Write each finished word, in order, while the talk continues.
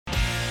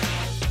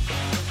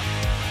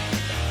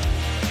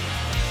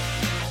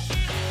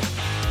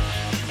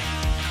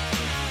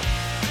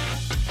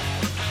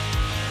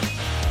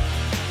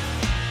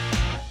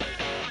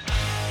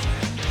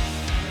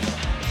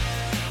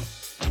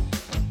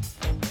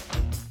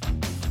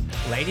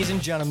Ladies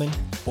and gentlemen,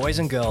 boys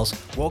and girls,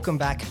 welcome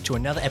back to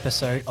another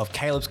episode of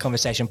Caleb's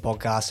Conversation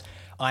Podcast.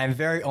 I am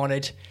very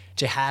honoured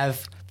to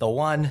have the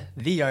one,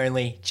 the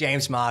only,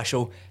 James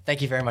Marshall.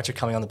 Thank you very much for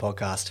coming on the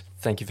podcast.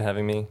 Thank you for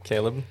having me,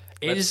 Caleb.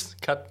 Let's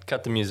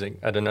cut the music.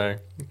 I don't know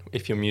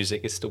if your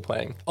music is still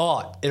playing.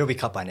 Oh, it'll be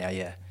cut by now,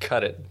 yeah.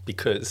 Cut it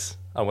because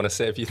I want to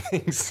say a few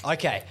things.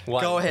 Okay,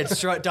 One. Go ahead,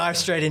 dive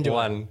straight into it.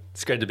 One,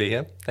 it's great to be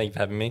here. Thank you for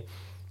having me.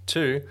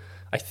 Two,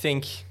 I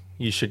think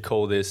you should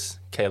call this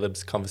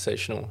Caleb's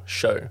Conversational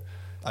Show.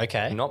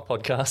 Okay. Not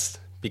podcast,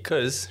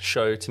 because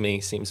show to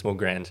me seems more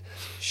grand.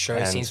 Show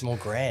And seems more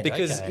grand.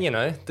 Because, okay. you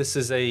know, this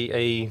is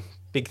a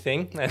big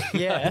thing. And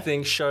Yeah. I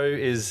think show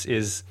is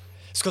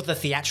It's got the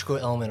theatrical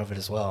element of it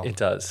as well. it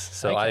does.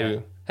 So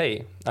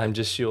Okay. I'm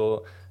just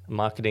your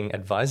marketing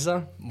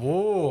advisor.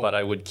 Whoa. But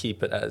I would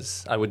change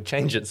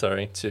it,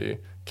 to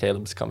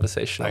Caleb's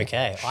Conversational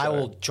Okay, Show. I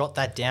will jot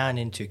that down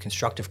into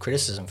constructive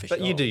criticism for sure.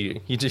 But you do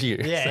you.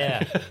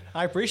 Yeah, yeah.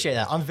 I appreciate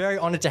that. I'm very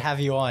honoured to have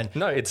you on.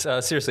 No, it's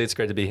seriously, it's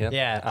great to be here.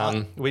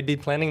 Yeah, we'd been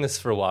planning this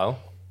for a while.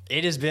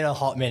 It has been a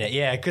hot minute,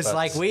 yeah, because But-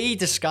 like we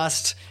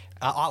discussed,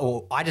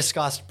 I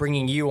discussed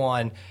bringing you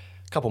on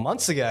a couple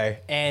months ago,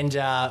 and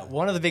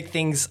one of the big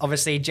things,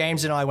 obviously,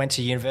 James and I went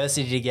to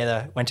university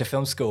together, went to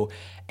film school,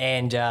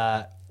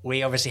 and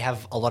we obviously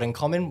have a lot in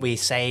common. We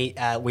say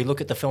we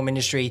look at the film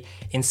industry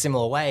in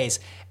similar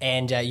ways,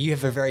 and you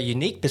have a very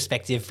unique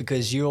perspective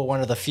because you're one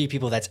of the few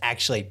people that's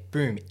actually,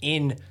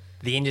 in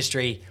the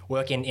industry,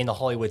 working in the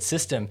Hollywood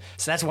system.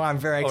 So that's why I'm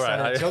very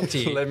excited to talk to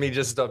you. Let me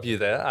just stop you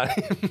there.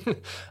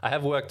 I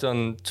have worked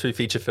on 2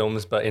 feature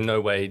films, but in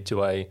no way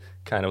do I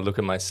kind of look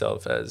at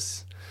myself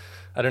as,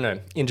 I don't know,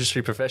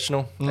 industry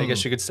professional, I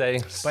guess you could say.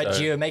 But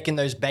So you're making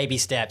those baby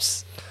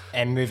steps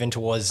and moving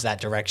towards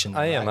that direction.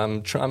 I am. right?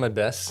 I'm trying my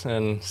best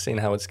and seeing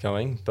how it's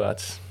going,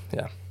 but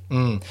yeah.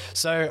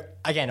 So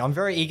again, I'm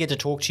very eager to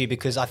talk to you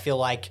because I feel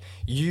like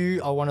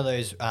you are one of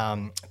those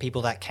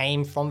people that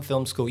came from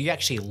film school. You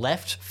actually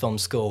left film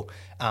school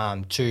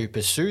to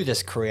pursue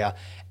this career,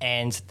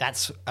 and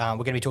that's we're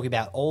going to be talking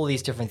about all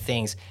these different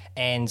things.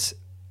 And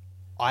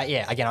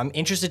I'm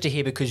interested to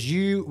hear because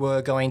you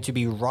were going to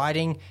be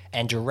writing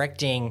and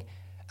directing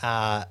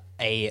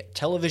a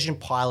television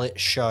pilot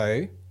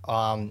show,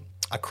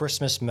 A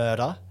Christmas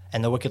Murder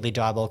and the Wickedly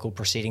Diabolical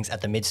Proceedings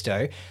at the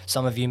Midstow.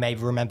 Some of you may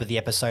remember the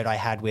episode I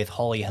had with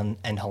Holly and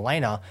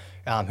Helena,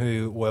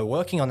 who were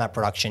working on that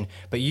production,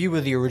 but you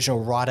were the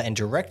original writer and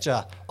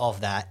director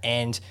of that,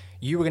 and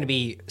you were going to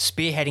be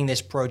spearheading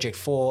this project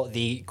for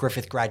the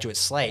Griffith graduate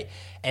slate,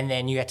 and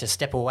then you had to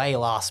step away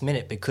last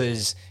minute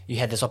because you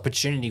had this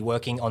opportunity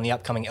working on the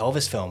upcoming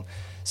Elvis film.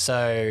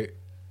 So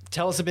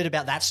tell us a bit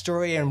about that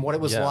story and what it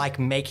was like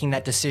making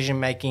that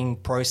decision-making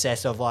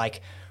process of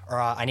like, all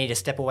right, I need to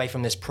step away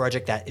from this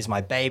project that is my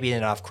baby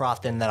and that I've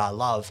crafted and that I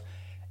love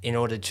in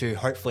order to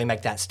hopefully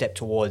make that step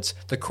towards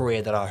the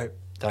career that I hope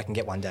that I can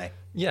get one day.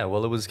 Yeah,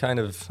 well, it was kind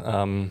of,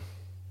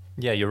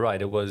 you're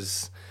right. It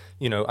was,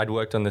 I'd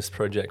worked on this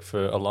project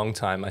for a long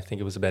time. I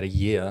think it was about a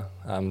year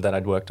that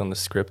I'd worked on the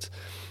script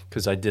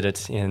because I did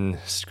it in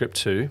Script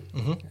 2.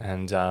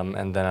 And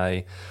then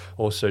I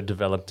also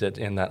developed it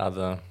in that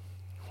other,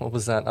 what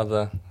was that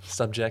other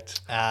subject?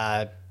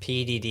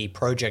 PDD,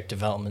 project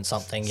development,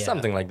 something. Yeah.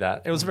 Something like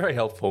that. It was very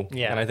helpful.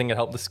 Yeah. And I think it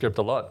helped the script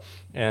a lot.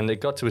 And it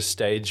got to a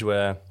stage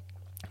where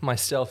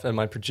myself and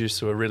my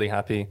producer were really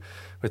happy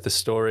with the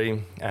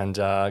story and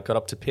got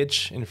up to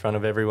pitch in front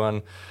of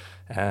everyone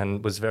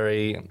and was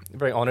very,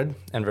 very honored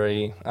and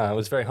it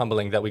was very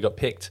humbling that we got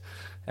picked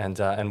and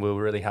we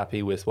were really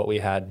happy with what we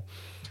had.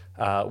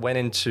 Went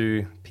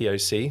into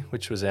POC,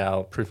 which was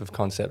our proof of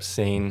concept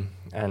scene,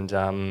 and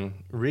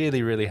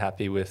really, really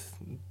happy with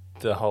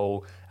the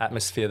whole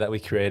atmosphere that we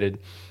created,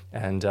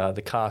 and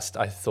the cast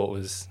I thought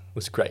was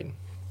great.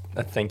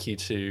 Thanks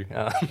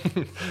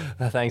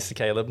to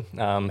Caleb,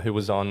 who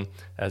was on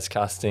as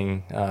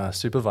casting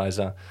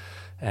supervisor,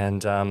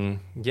 and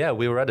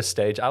we were at a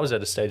stage. I was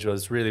at a stage where I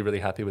was really, really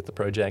happy with the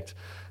project,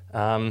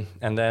 and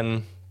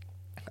then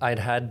I'd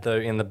had though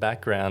in the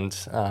background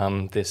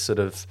this sort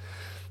of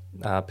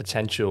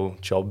potential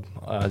job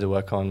to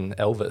work on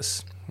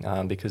Elvis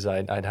because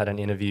I'd had an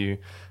interview.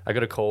 I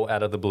got a call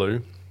out of the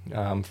blue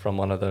from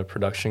one of the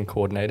production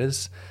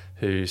coordinators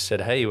who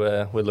said, hey,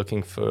 we're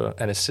looking for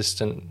an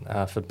assistant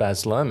for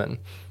Baz Luhrmann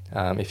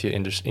if you're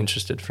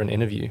interested for an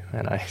interview.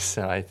 And I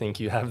said, I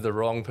think you have the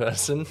wrong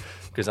person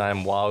because I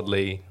am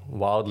wildly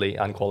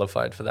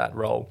unqualified for that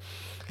role.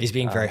 He's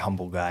being very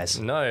humble, guys.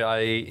 No,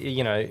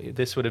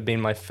 this would have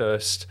been my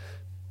first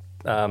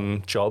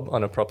job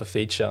on a proper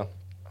feature.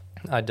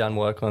 I'd done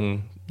work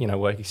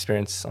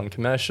experience on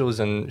commercials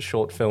and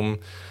short film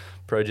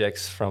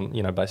projects from,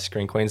 by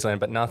Screen Queensland,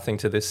 but nothing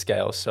to this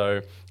scale.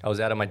 So I was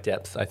out of my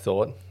depth, I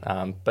thought.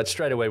 But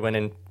straight away went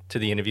into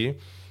the interview,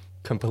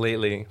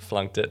 completely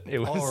flunked it.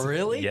 Oh,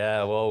 really?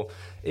 Yeah, well,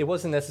 it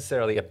wasn't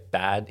necessarily a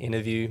bad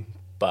interview,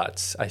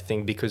 but I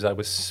think because I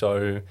was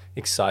so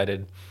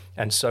excited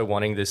and so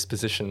wanting this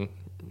position,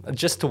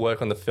 just to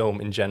work on the film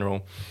in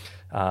general,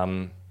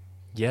 I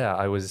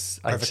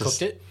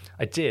overcooked it?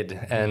 I did,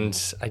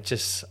 and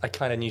I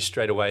kind of knew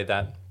straight away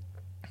that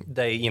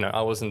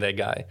I wasn't their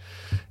guy,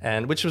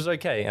 and which was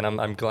okay. And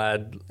I'm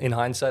glad, in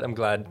hindsight, I'm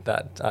glad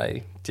that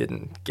I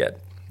didn't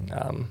get,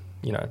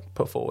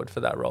 put forward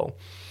for that role.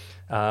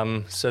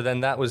 So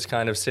then that was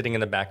kind of sitting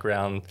in the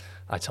background.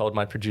 I told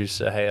my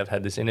producer, hey, I've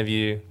had this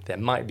interview. There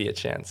might be a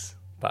chance,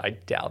 but I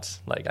doubt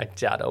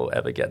I will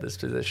ever get this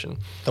position.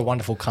 The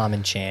wonderful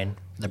Carmen Chan,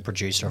 the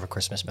producer of A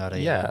Christmas Murder.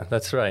 Yeah,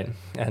 that's right.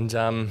 And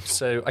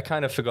so I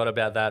kind of forgot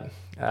about that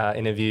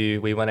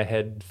interview. We went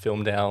ahead,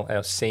 filmed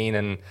our scene,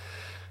 and,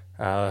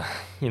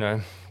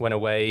 went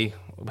away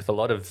with a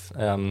lot of,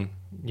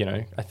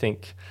 I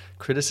think,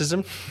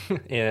 criticism,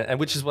 and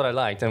which is what I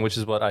liked and which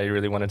is what I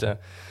really wanted to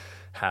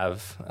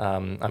have.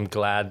 I'm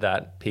glad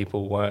that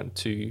people weren't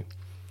too...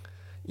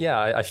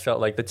 I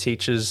felt like the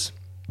teachers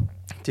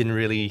didn't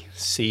really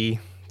see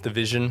the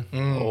vision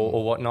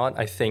or whatnot.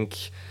 I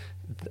think,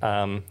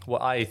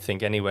 what I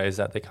think anyway, is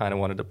that they kind of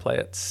wanted to play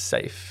it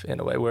safe in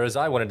a way, whereas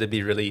I wanted to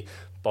be really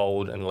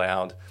bold and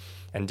loud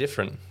and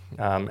different.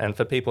 And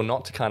for people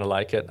not to kind of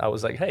like it, I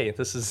was like, hey,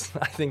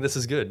 I think this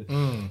is good.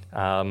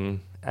 And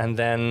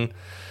then,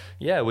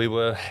 we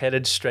were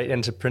headed straight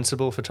into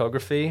principal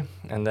photography.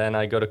 And then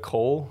I got a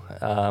call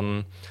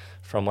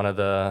from one of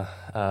the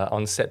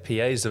on-set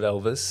PAs of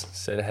Elvis,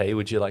 said, hey,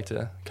 would you like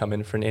to come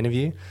in for an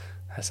interview?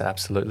 I said,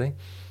 absolutely.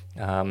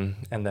 And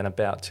then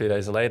about 2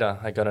 days later,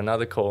 I got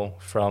another call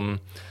from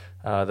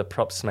the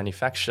props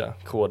manufacturer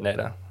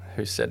coordinator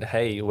who said,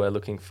 hey, we're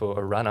looking for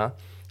a runner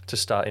to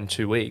start in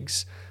 2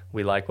 weeks.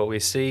 We like what we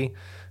see.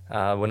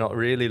 We're not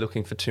really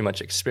looking for too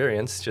much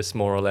experience, just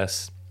more or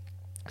less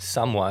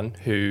someone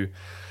who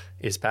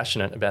is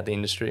passionate about the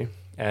industry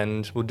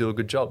and will do a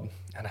good job.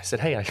 And I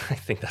said, hey, I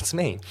think that's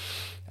me.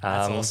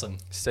 That's awesome.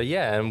 So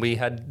and we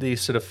had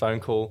these sort of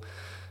phone call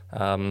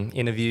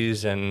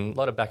interviews and a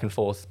lot of back and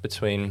forth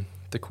between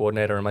the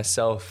coordinator and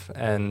myself,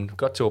 and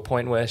got to a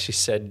point where she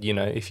said,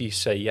 if you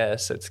say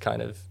yes, it's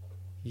kind of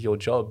your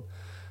job.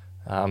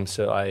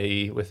 So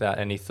I, without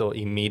any thought,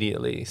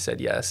 immediately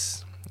said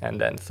yes, and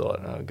then thought,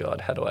 oh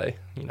God, how do I,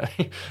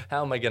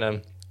 how am I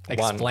going to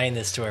explain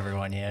this to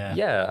everyone?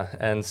 Yeah.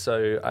 And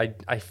so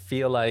I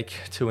feel like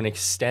to an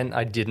extent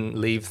I didn't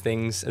leave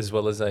things as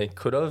well as I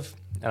could have.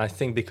 And I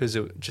think because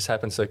it just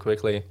happened so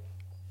quickly,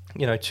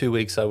 2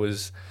 weeks I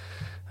was,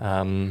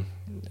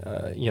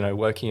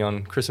 working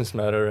on Christmas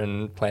Murder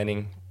and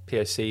planning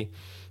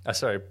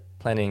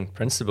planning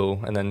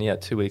principal. And then,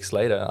 2 weeks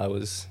later, I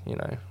was,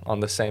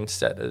 on the same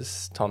set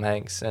as Tom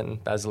Hanks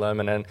and Baz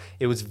Luhrmann. And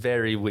it was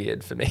very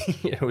weird for me.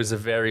 It was a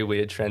very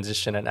weird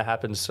transition, and it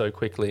happened so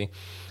quickly.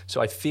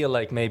 So I feel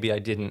like maybe I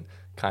didn't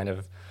kind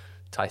of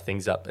tie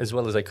things up as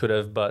well as I could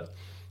have. But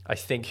I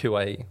think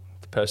the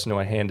person who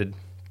I handed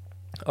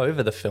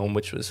over the film,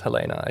 which was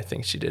Helena, I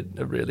think she did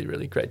a really,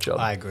 really great job.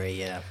 I agree,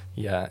 yeah.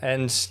 Yeah,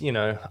 and,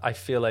 I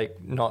feel like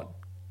not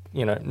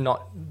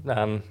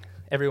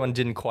everyone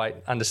didn't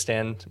quite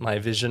understand my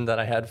vision that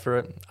I had for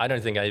it. I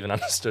don't think I even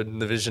understood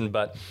the vision,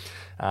 but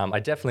I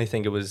definitely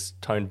think it was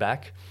toned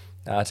back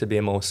to be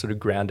a more sort of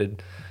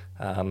grounded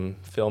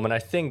film. And I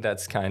think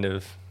that's kind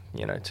of,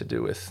 to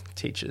do with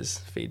teachers'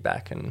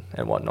 feedback and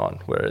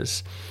whatnot.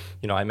 Whereas,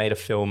 I made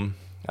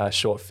a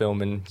short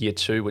film in year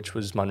 2, which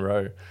was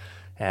Monroe.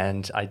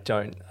 And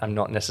I'm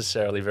not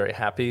necessarily very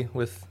happy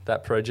with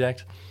that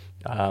project.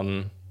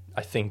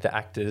 I think the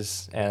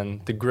actors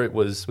and the group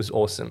was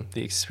awesome.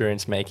 The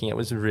experience making it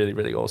was really,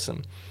 really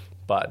awesome.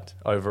 But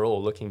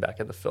overall, looking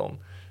back at the film,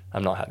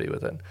 I'm not happy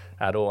with it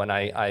at all. And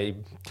I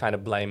kind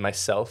of blame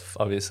myself,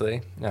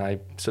 obviously. And I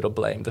sort of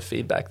blame the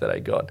feedback that I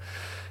got.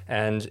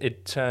 And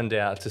it turned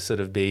out to sort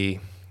of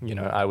be,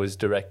 I was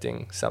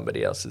directing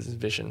somebody else's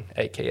vision,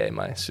 AKA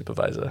my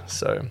supervisor.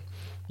 So,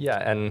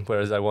 and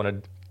whereas I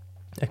wanted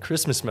A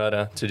Christmas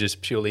Murder to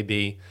just purely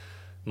be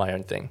my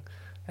own thing.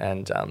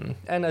 And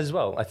as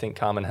well, I think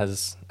Carmen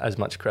has as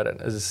much credit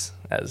as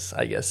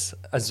I guess,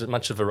 as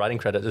much of a writing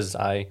credit as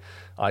I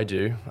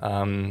do.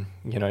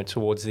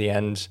 Towards the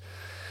end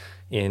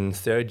in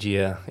third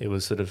year, it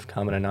was sort of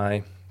Carmen and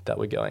I that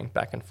were going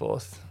back and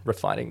forth,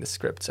 refining the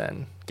script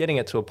and getting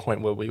it to a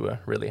point where we were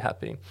really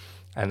happy.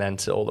 And then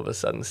to all of a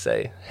sudden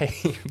say,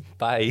 hey,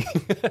 bye,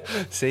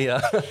 see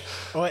ya.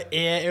 Well,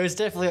 yeah, it was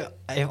definitely,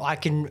 I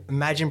can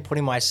imagine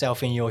putting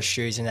myself in your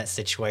shoes in that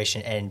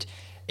situation, and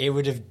it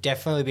would have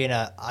definitely been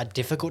a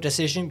difficult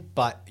decision,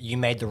 but you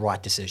made the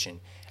right decision.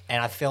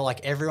 And I feel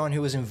like everyone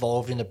who was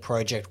involved in the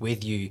project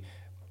with you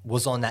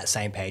was on that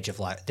same page of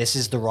like, this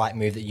is the right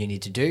move that you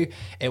need to do.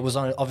 It was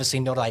obviously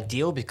not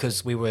ideal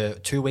because we were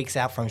 2 weeks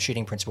out from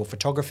shooting principal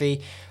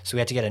photography, so we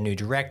had to get a new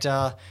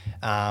director.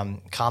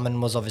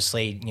 Carmen was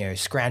obviously,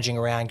 scrounging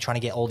around trying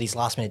to get all these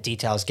last minute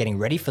details, getting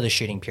ready for the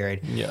shooting period.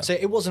 Yeah. So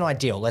it wasn't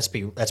ideal. Let's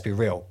be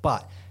real,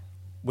 but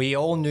we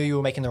all knew you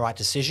were making the right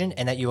decision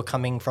and that you were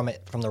coming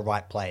from the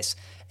right place.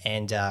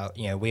 And,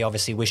 we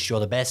obviously wished you all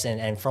the best.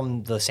 And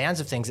from the sounds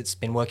of things, it's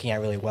been working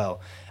out really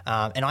well.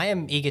 And I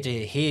am eager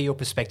to hear your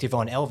perspective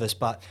on Elvis,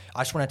 but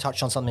I just want to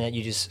touch on something that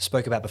you just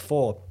spoke about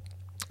before,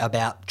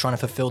 about trying to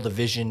fulfill the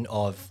vision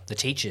of the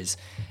teachers.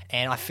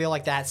 And I feel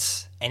like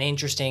that's an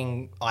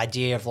interesting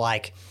idea of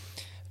like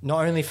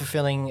not only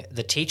fulfilling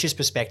the teachers'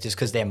 perspectives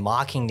because they're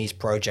marking these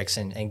projects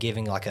and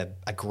giving like a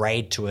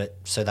grade to it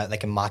so that they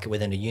can mark it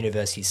within a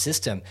university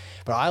system,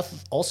 but I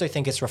also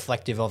think it's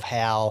reflective of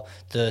how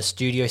the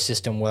studio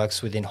system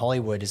works within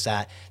Hollywood, is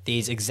that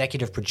these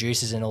executive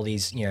producers and all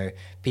these,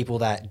 people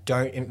that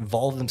don't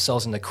involve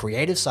themselves in the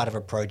creative side of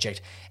a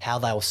project, how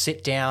they'll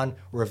sit down,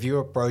 review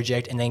a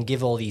project, and then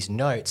give all these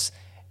notes.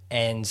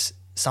 And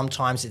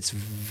sometimes it's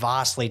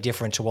vastly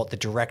different to what the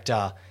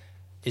director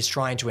is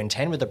trying to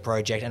intend with the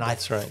project, and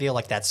feel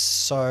like that's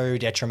so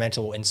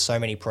detrimental in so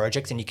many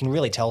projects. And you can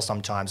really tell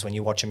sometimes when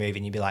you watch a movie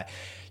and you be like,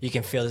 you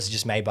can feel this is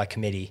just made by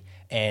committee,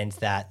 and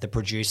that the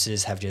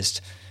producers have just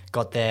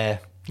got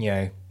their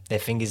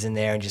fingers in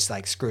there and just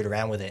like screwed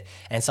around with it.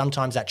 And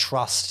sometimes that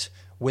trust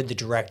with the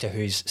director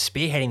who's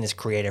spearheading this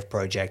creative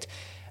project,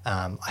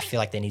 I feel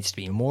like there needs to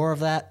be more of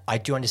that. I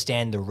do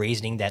understand the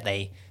reasoning that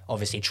they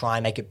obviously try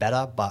and make it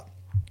better, but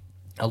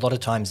a lot of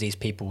times these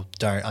people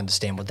don't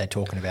understand what they're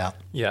talking about.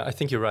 Yeah, I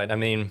think you're right. I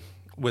mean,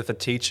 with a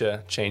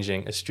teacher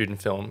changing a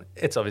student film,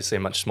 it's obviously a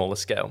much smaller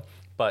scale.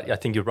 But I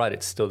think you're right.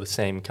 It's still the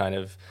same kind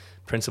of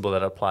principle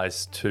that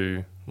applies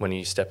to when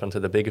you step onto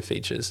the bigger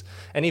features,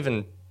 and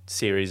even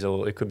series,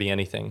 or it could be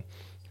anything.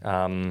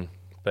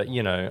 But,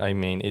 I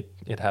mean,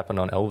 it happened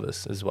on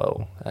Elvis as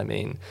well. I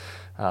mean,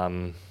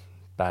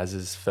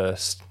 Baz's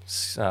first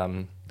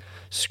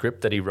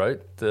script that he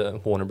wrote, the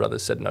Warner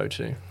Brothers said no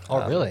to.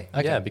 Oh, really?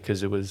 Okay. Yeah,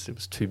 because it was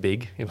too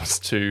big, it was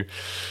too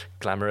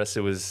glamorous,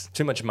 it was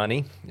too much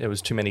money, it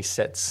was too many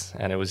sets,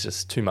 and it was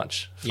just too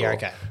much for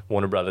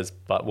Warner Brothers.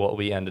 But what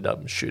we ended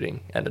up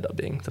shooting ended up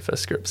being the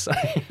first script. So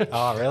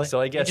oh, really?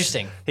 So I guess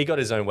interesting. He got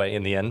his own way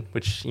in the end,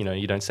 which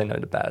you don't say no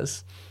to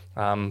Baz.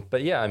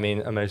 But yeah, I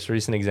mean, a most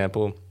recent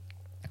example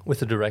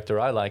with a director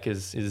I like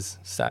is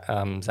Zack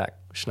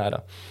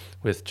Snyder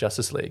with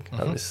Justice League.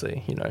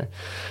 Obviously,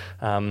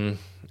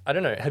 I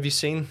don't know. Have you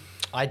seen?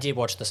 I did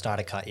watch the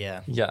Snyder Cut,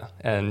 yeah. Yeah,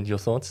 and your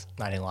thoughts?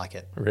 I didn't like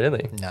it.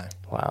 Really? No.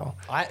 Wow.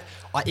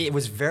 It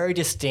was very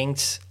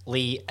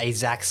distinctly a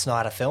Zack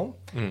Snyder film,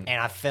 and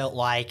I felt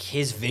like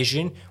his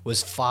vision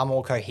was far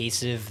more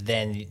cohesive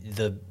than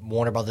the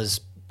Warner Brothers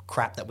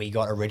crap that we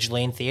got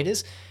originally in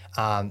theaters.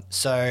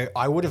 So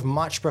I would have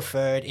much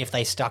preferred if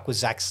they stuck with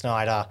Zack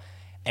Snyder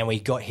and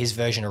we got his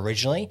version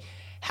originally.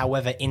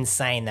 However, in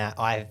saying that,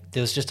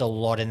 there was just a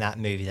lot in that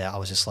movie that I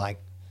was just like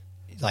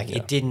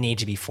it didn't need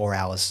to be 4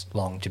 hours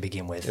long to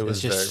begin with. It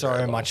was just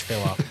so much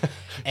filler.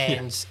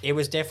 And it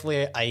was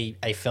definitely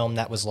a film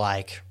that was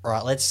like, all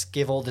right, let's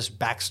give all this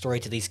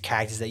backstory to these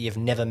characters that you've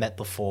never met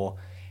before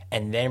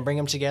and then bring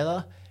them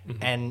together.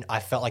 And I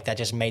felt like that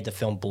just made the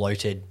film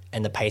bloated,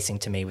 and the pacing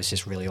to me was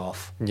just really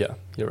off. Yeah,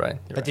 you're right.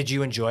 But did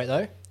you enjoy it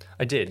though?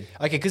 I did.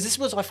 Okay, because this is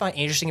what I find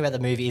interesting about the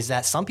movie, is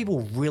that some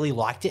people really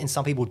liked it and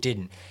some people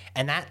didn't.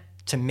 And that,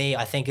 to me,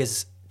 I think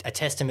is a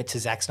testament to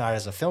Zack Snyder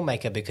as a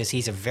filmmaker, because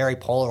he's a very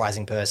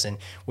polarizing person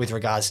with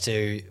regards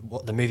to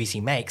what the movies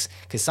he makes,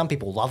 because some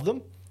people love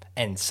them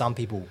and some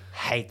people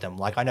hate them.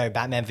 Like, I know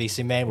Batman v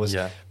Superman was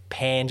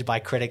panned by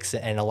critics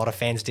and a lot of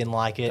fans didn't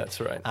like it. That's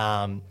right.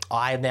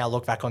 I now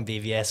look back on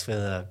BVS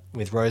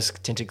with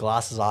rose-tinted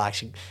glasses. I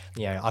actually,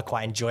 I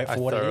quite enjoy it for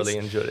what it is. I thoroughly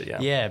enjoyed it,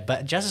 yeah. Yeah,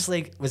 but Justice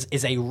League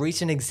is a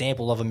recent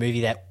example of a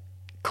movie that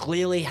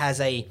clearly has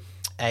a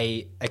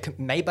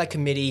made by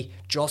committee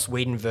Joss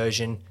Whedon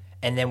version,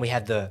 and then we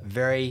have the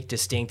very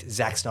distinct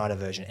Zack Snyder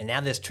version. And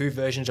now there's two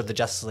versions of the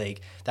Justice League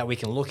that we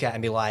can look at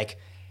and be like,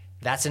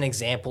 that's an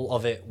example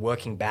of it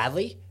working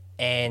badly.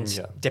 And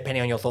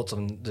depending on your thoughts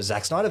on the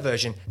Zack Snyder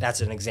version,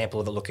 that's an example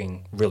of it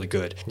looking really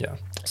good. Yeah.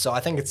 So I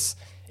think it's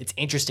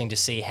interesting to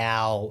see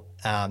how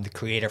the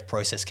creative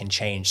process can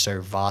change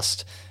so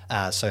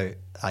vastly,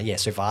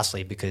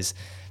 because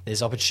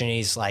there's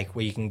opportunities like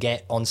where you can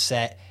get on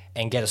set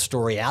and get a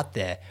story out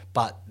there,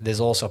 but there's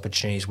also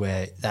opportunities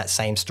where that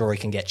same story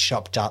can get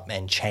chopped up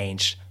and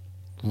changed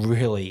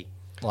really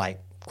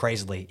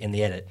crazily in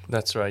the edit.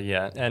 That's right,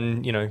 yeah.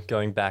 And,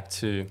 going back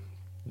to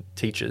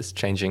teachers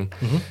changing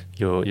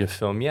your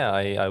film,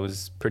 I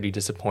was pretty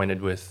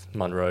disappointed with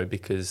Monroe,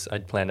 because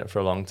I'd planned it for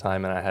a long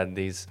time and I had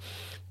these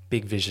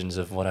big visions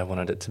of what I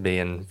wanted it to be,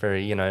 and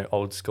very,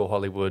 old school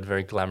Hollywood,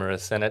 very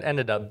glamorous, and it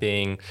ended up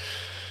being,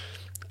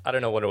 I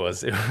don't know what it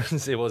was.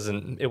 It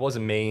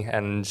wasn't me,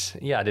 and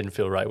I didn't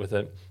feel right with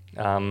it.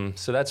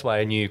 So that's why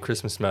I knew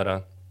Christmas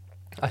Murder.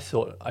 I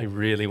thought I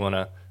really want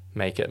to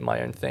make it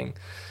my own thing,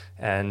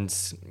 and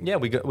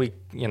we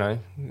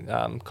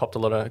copped a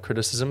lot of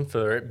criticism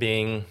for it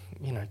being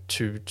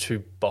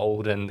too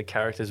bold, and the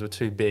characters were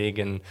too big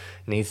and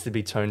needs to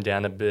be toned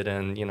down a bit,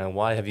 and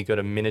why have you got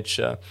a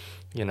miniature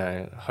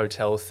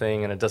hotel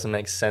thing, and it doesn't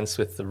make sense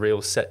with the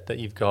real set that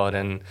you've got.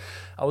 And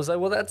I was like,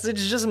 well, it's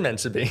just meant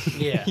to be.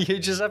 Yeah. You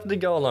just have to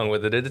go along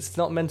with it. It's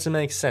not meant to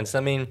make sense.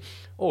 I mean,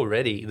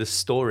 already the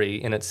story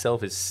in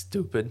itself is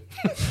stupid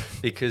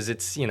because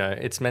it's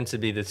meant to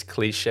be this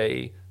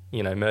cliche,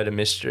 murder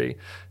mystery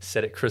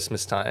set at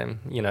Christmas time.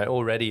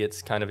 Already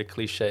it's kind of a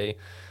cliche,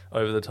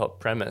 over the top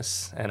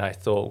premise. And I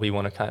thought we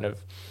want to kind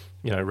of,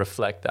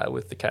 reflect that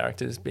with the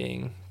characters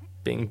being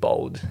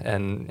bold,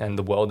 and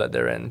the world that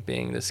they're in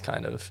being this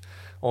kind of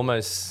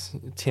almost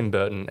Tim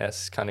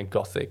Burton-esque kind of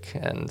gothic.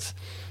 And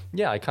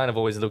yeah, I kind of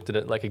always looked at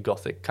it like a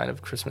gothic kind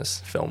of Christmas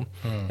film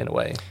in a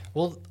way.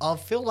 Well, I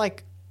feel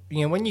like,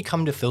 when you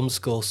come to film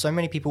school, so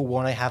many people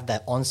want to have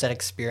that on-set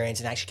experience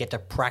and actually get to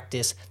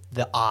practice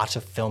the art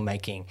of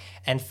filmmaking.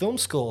 And film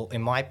school,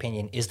 in my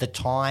opinion, is the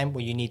time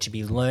where you need to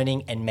be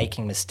learning and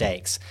making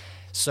mistakes,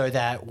 so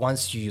that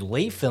once you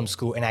leave film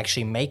school and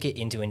actually make it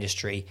into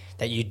industry,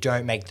 that you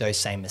don't make those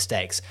same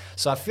mistakes.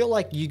 So I feel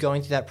like you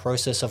going through that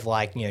process of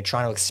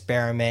trying to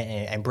experiment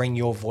and bring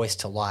your voice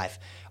to life,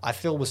 I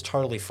feel was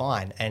totally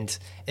fine. And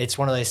it's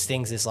one of those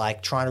things, is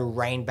like trying to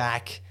rein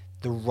back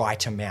the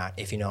right amount,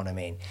 if you know what I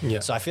mean. Yeah.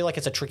 So I feel like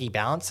it's a tricky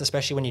balance,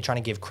 especially when you're trying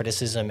to give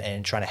criticism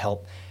and trying to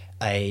help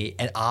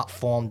an art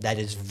form that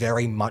is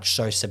very much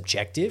so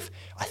subjective.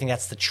 I think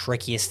that's the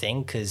trickiest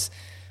thing, because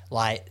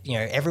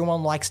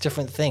everyone likes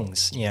different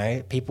things.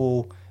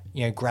 People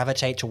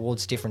gravitate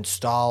towards different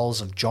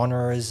styles of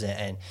genres,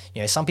 and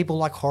some people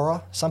like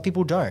horror, some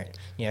people don't.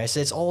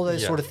 So it's all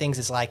those sort of things.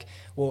 It's like,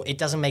 well, it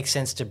doesn't make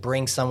sense to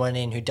bring someone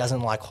in who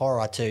doesn't like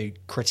horror to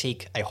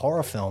critique a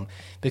horror film,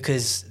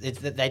 because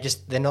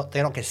they're not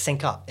going to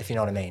sync up, if you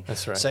know what I mean.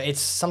 That's right. So it's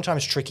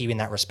sometimes tricky in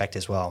that respect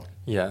as well.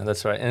 Yeah,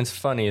 that's right. And it's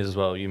funny as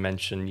well, you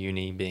mentioned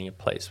uni being a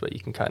place where you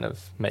can kind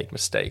of make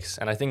mistakes.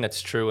 And I think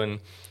that's true. And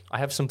I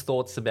have some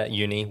thoughts about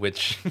uni,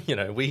 which,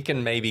 we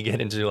can maybe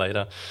get into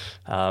later.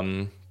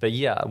 But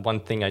yeah, one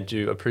thing I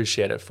do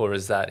appreciate it for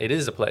is that it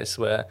is a place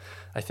where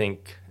I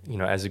think,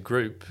 as a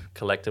group,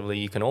 collectively,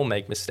 you can all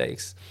make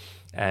mistakes.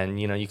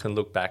 And, you can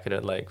look back at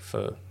it, like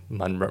for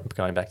Monroe,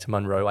 going back to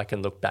Monroe, I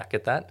can look back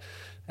at that.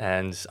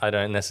 And I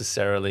don't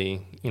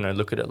necessarily,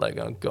 look at it like,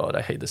 oh God,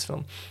 I hate this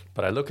film.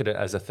 But I look at it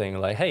as a thing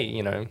like,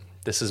 hey,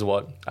 this is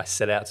what I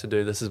set out to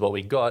do. This is what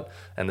we got,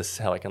 and this is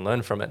how I can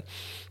learn from it.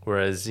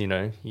 Whereas, you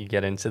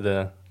get into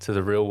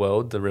the real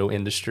world, the real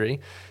industry,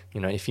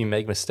 if you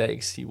make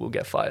mistakes, you will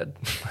get fired.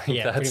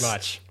 Yeah, pretty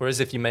much. Whereas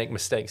if you make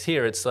mistakes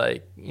here, it's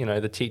like,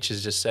 the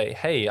teachers just say,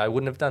 hey, I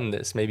wouldn't have done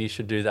this. Maybe you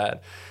should do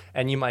that.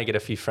 And you might get a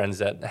few friends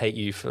that hate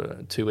you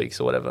for 2 weeks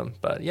or whatever.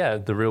 But yeah,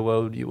 the real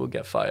world, you will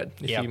get fired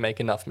if you make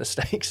enough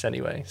mistakes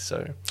anyway.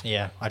 So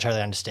yeah, I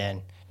totally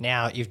understand.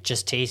 Now, you've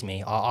just teased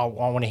me. I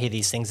want to hear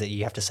these things that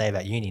you have to say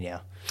about uni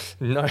now.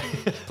 No.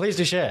 Please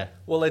do share.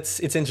 Well, it's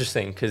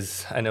interesting,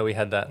 because I know we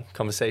had that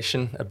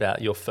conversation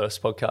about your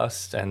first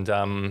podcast. And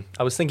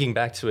I was thinking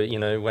back to it,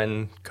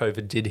 when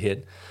COVID did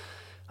hit,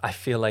 I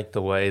feel like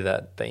the way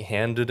that they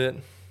handled it,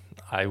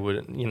 I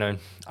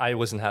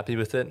wasn't happy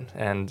with it.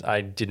 And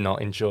I did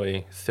not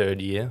enjoy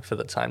third year for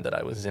the time that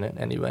I was in it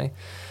anyway.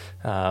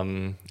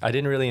 I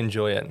didn't really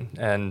enjoy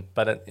it.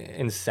 But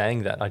in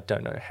saying that, I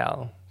don't know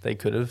how they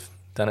could have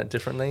done it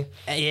differently.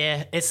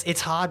 Yeah,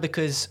 it's hard,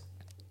 because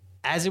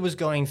as it was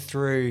going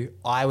through,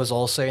 I was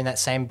also in that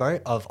same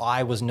boat of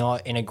I was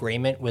not in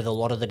agreement with a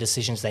lot of the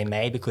decisions they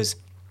made, because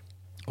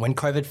when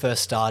COVID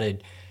first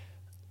started,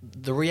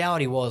 the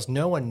reality was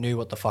no one knew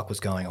what the fuck was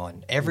going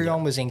on.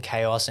 Everyone was in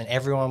chaos, and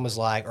everyone was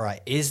like, all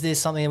right, is this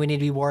something that we need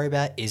to be worried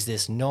about? Is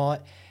this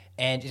not?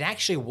 And it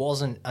actually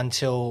wasn't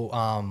until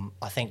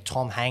I think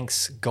Tom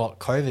Hanks got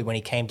COVID when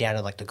he came down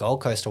to like the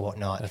Gold Coast or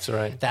whatnot. That's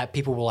right. That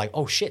people were like,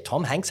 oh shit,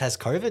 Tom Hanks has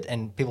COVID,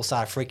 and people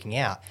started freaking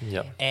out.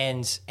 Yep.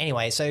 And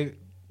anyway, so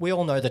we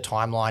all know the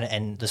timeline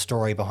and the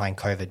story behind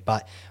COVID,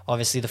 but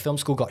obviously the film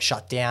school got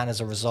shut down as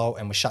a result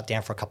and was shut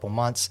down for a couple of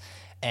months.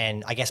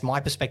 And I guess my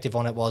perspective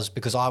on it was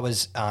because I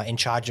was in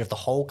charge of the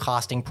whole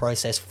casting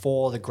process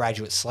for the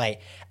graduate slate,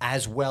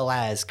 as well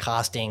as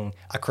casting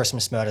A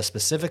Christmas Murder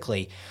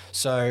specifically.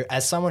 So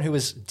as someone who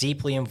was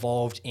deeply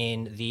involved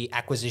in the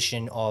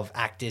acquisition of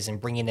actors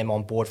and bringing them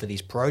on board for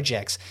these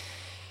projects,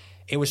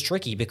 it was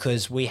tricky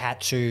because we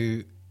had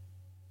to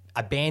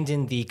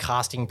abandon the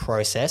casting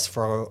process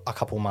for a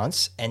couple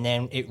months, and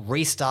then it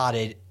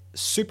restarted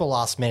super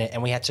last minute,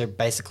 and we had to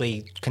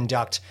basically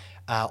conduct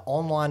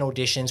online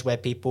auditions where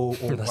people,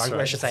 or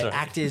I should say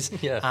actors,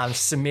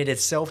 submitted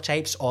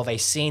self-tapes of a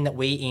scene that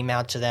we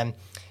emailed to them,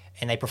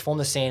 and they performed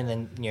the scene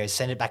and then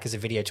send it back as a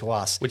video to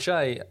us. Which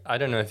I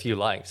don't know if you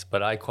liked,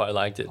 but I quite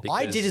liked it.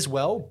 I did as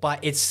well, but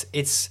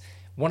it's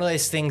one of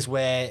those things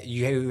where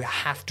you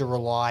have to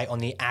rely on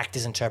the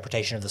actor's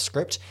interpretation of the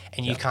script,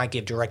 and you can't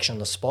give direction on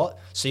the spot,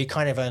 so you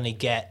kind of only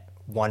get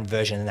one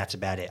version, and that's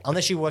about it.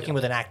 Unless you're working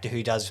with an actor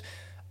who does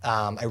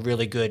a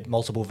really good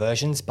multiple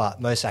versions, but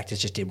most actors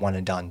just did one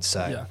and done.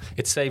 So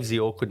it saves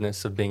the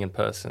awkwardness of being in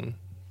person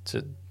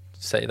to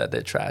say that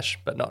they're trash,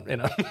 but not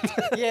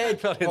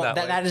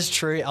that is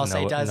true. I'll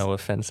say does. No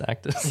offense,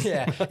 actors.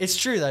 Yeah, it's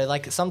true though.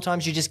 Like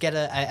sometimes you just get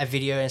a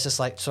video and it's just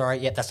like, sorry,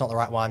 that's not the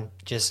right one.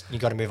 Just you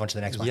got to move on to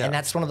the next one. And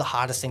that's one of the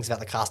hardest things about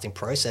the casting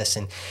process.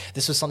 And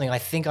this was something I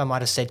think I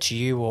might have said to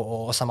you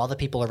or some other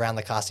people around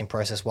the casting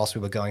process whilst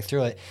we were going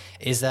through it,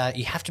 is that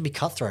you have to be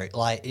cutthroat.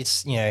 Like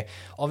it's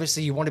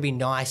obviously you want to be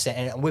nice,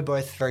 and we're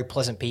both very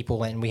pleasant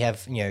people, and we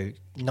have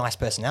nice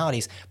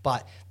personalities,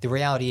 but the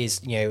reality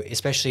is,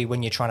 especially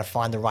when you're trying to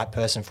find the right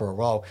person for a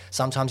role,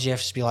 sometimes you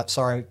have to be like,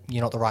 sorry,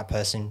 you're not the right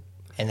person,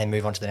 and then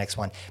move on to the next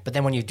one. But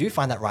then when you do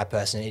find that right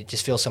person, it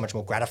just feels so much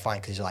more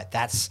gratifying because you're like,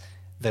 that's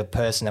the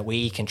person that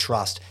we can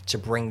trust to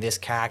bring this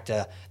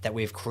character that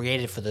we've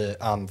created for the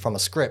from a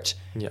script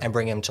and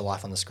bring him to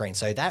life on the screen.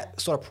 So that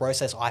sort of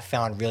process I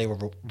found really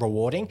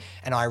rewarding,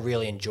 and I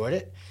really enjoyed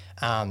it.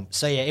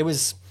 So yeah, it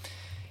was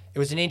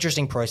an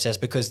interesting process,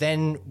 because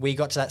then we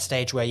got to that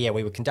stage where,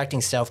 we were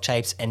conducting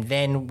self-tapes, and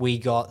then we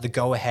got the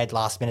go-ahead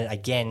last minute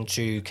again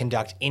to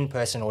conduct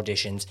in-person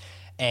auditions.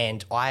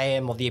 And I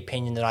am of the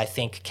opinion that I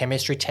think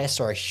chemistry tests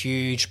are a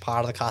huge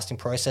part of the casting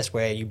process,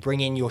 where you bring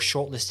in your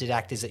shortlisted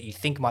actors that you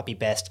think might be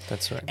best.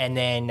 That's right. And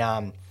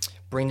then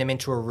bring them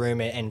into a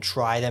room and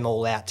try them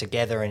all out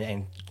together,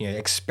 and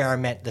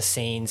experiment the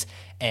scenes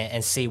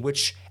and see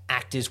which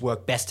actors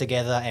work best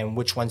together and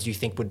which ones you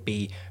think would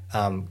be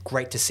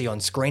great to see on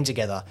screen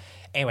together.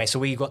 Anyway, so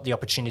we got the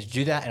opportunity to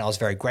do that, and I was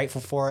very grateful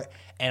for it.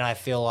 And I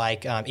feel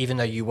like even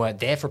though you weren't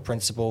there for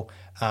Principal,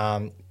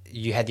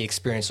 you had the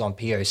experience on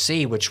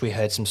POC, which we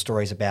heard some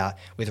stories about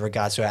with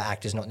regards to our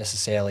actors not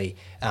necessarily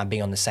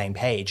being on the same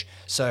page.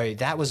 So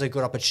that was a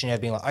good opportunity of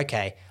being like,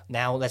 okay,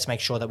 now let's make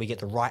sure that we get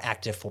the right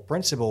actor for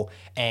Principal.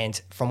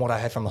 And from what I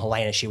heard from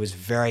Helena, she was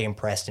very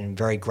impressed and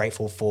very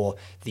grateful for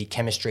the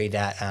chemistry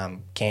that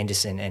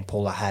Candice and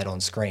Paula had on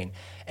screen.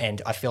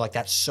 And I feel like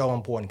that's so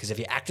important, because if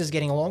your actor's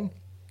getting along,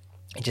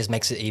 it just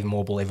makes it even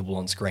more believable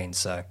on screen.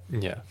 So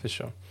yeah, for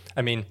sure.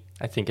 I mean,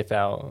 I think if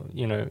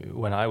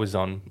when I was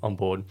on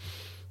board,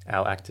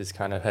 our actors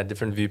kind of had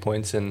different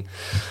viewpoints and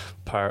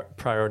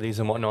priorities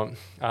and whatnot.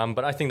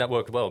 But I think that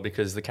worked well,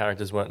 because the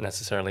characters weren't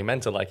necessarily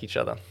meant to like each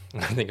other.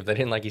 I think if they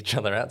didn't like each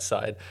other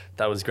outside,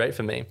 that was great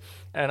for me.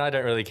 And I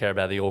don't really care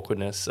about the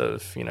awkwardness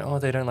of,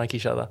 they don't like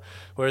each other.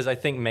 Whereas I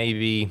think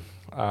maybe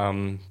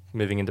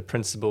moving into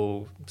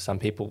Principal, some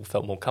people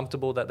felt more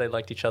comfortable that they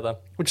liked each other,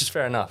 which is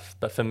fair enough.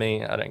 But for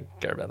me, I don't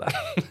care about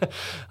that.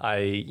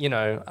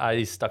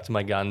 I stuck to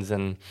my guns,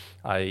 and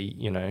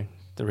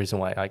the reason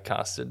why I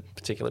casted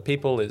particular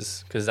people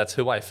is because that's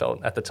who I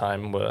felt at the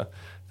time were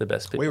the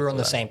best people. We were on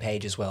the same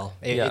page as well.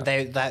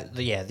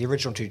 The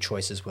original two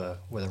choices were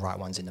the right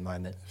ones in the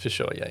moment. For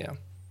sure, yeah.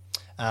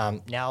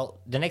 Now,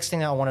 the next thing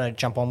that I want to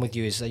jump on with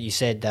you is that you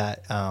said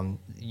that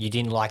you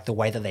didn't like the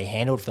way that they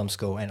handled film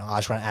school, and I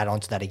just want to add on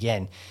to that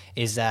again,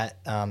 is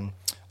that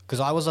because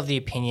I was of the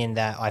opinion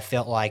that I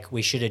felt like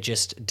we should have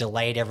just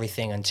delayed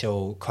everything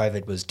until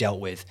COVID was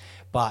dealt with.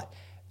 But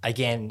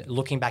again,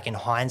 looking back in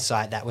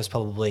hindsight, that was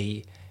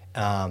probably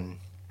not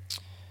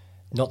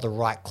the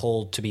right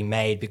call to be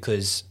made,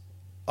 because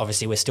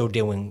obviously we're still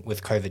dealing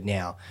with COVID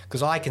now.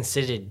 Because I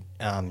considered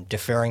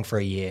deferring for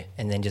a year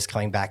and then just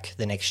coming back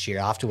the next year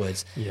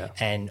afterwards. Yeah.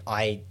 And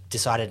I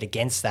decided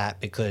against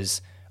that,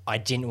 because I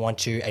didn't want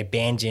to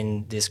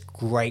abandon this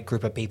great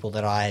group of people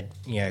that I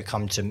had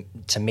come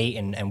to meet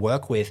and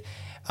work with.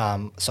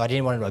 So I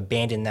didn't want to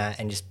abandon that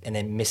and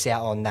then miss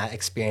out on that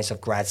experience of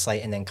grad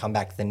slate and then come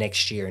back the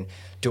next year and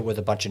do it with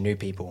a bunch of new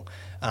people.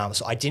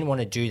 So I didn't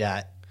want to do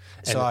that.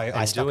 So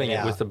I stuck doing it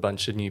out. with a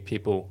bunch of new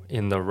people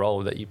in the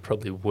role that you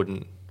probably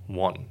wouldn't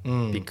want,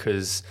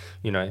 because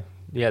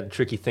the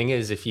tricky thing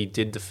is, if you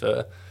did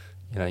defer,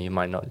 you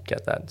might not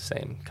get that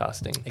same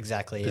casting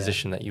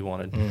position that you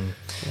wanted.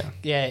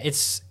 Yeah, it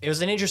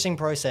was an interesting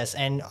process,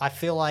 and I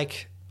feel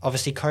like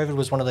obviously COVID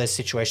was one of those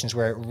situations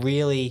where it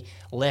really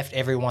left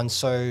everyone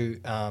so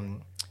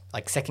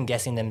second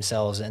guessing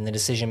themselves and the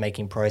decision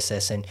making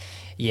process. And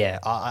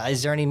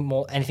is there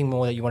anything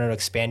more that you wanted to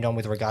expand on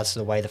with regards to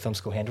the way the film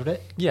school handled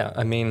it? Yeah,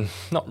 I mean,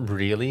 not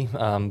really,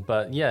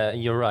 but yeah,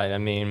 you're right. I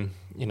mean,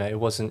 it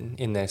wasn't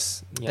in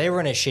this. They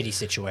were in a shitty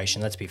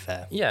situation, let's be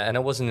fair. Yeah, and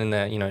it wasn't in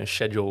their,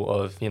 schedule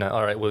of,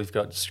 all right, well, we've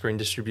got screen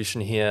distribution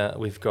here,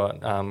 we've got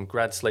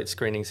grad slate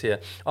screenings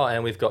here,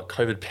 and we've got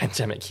COVID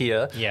pandemic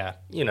here. Yeah.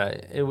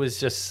 It was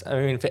just,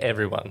 for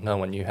everyone, no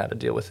one knew how to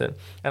deal with it.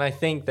 And I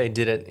think they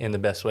did it in the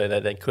best way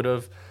that they could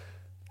have.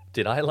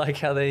 Did I like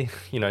how they,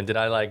 did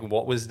I like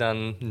what was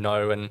done?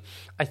 No. And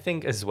I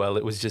think as well,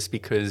 it was just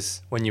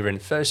because when you're in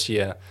first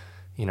year,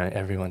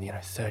 everyone,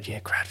 third year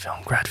grad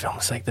film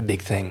is like the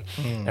big thing.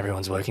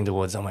 Everyone's working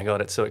towards, oh my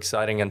God, it's so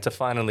exciting. And to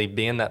finally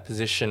be in that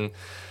position,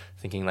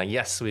 thinking like,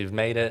 yes, we've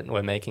made it,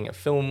 we're making a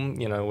film,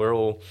 we're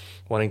all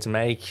wanting to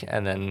make,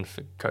 and then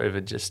for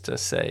COVID just to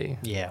say,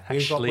 yeah,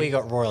 we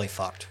got royally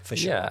fucked, for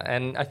sure. Yeah,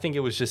 and I think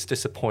it was just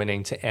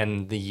disappointing to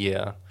end the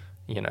year,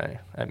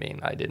 I mean,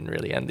 I didn't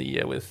really end the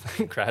year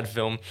with grad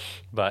film,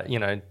 but,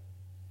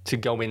 to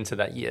go into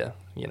that year,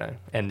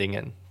 ending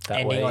it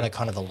that way. Ending on a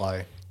kind of the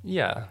low.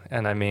 Yeah,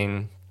 and I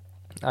mean,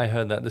 I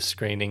heard that the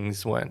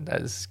screenings weren't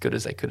as good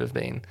as they could have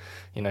been.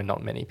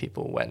 Not many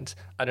people went.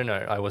 I don't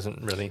know. I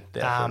wasn't really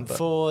there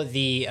for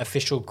the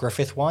official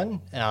Griffith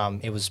one.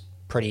 It was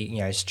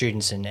pretty,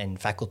 students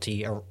and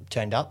faculty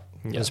turned up.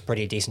 It was a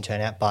pretty decent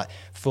turnout. But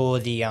for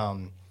the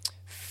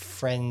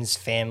friends,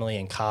 family,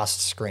 and cast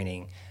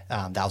screening,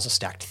 that was a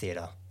stacked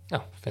theatre.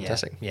 Oh,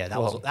 fantastic! Yeah, that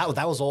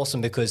was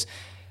awesome, because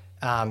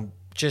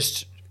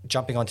just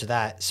jumping onto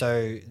that,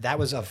 so that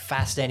was a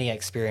fascinating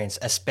experience,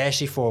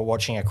 especially for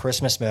watching A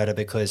Christmas Murder,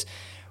 because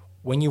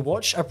when you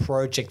watch a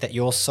project that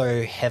you're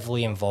so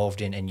heavily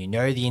involved in and you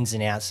know the ins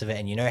and outs of it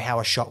and you know how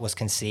a shot was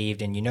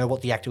conceived and you know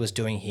what the actor was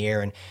doing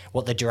here and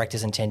what the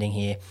director's intending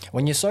here,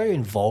 when you're so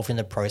involved in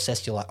the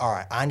process, you're like, all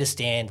right, I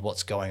understand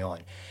what's going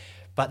on.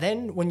 But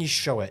then when you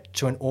show it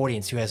to an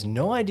audience who has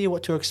no idea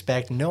what to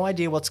expect, no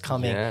idea what's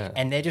coming,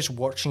 and they're just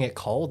watching it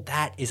cold,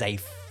 that is a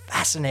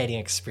fascinating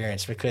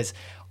experience. Because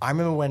I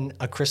remember when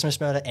A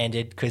Christmas Murder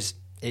ended, because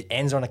it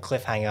ends on a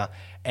cliffhanger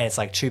and it's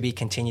like to be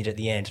continued at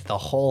the end, the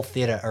whole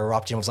theater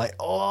erupted and was like,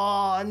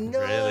 oh no.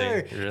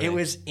 Really? It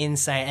was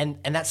insane.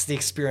 And that's the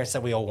experience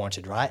that we all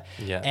wanted, right?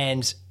 Yeah.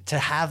 And to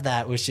have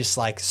that was just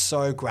like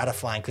so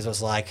gratifying, because it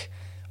was like,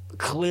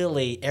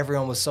 clearly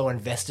everyone was so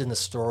invested in the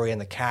story and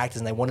the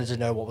characters and they wanted to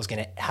know what was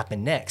going to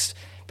happen next.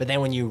 But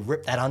then when you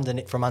rip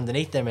that from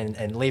underneath them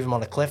and leave them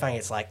on a cliffhanger,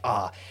 it's like,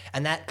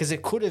 and that, because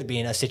it could have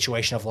been a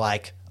situation of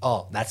like,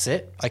 oh, that's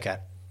it? Okay.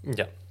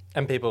 Yeah.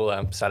 And people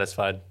are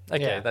satisfied.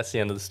 Okay, Yeah. that's the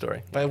end of the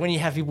story. But when you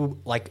have people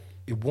like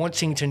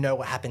wanting to know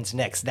what happens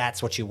next,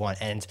 that's what you want.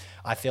 And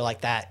I feel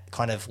like that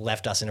kind of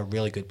left us in a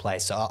really good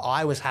place. So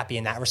I was happy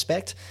in that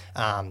respect.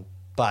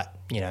 But,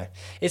 you know,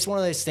 it's one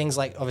of those things,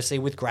 like obviously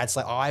with Grad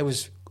Slate, I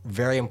was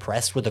very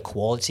impressed with the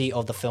quality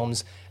of the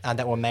films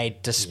that were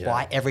made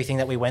despite everything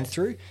that we went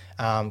through,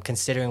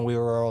 considering we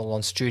were all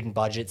on student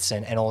budgets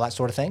and all that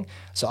sort of thing.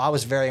 So I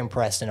was very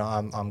impressed, and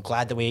I'm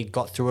glad that we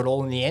got through it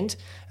all in the end.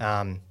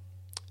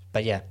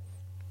 But yeah.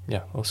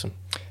 Yeah, awesome.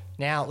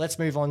 Now let's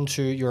move on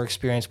to your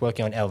experience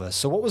working on Elvis.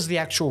 So what was the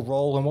actual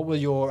role and what were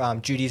your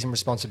duties and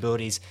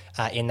responsibilities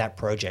in that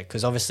project?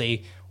 Because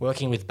obviously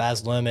working with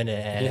Baz Luhrmann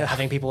and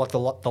having people like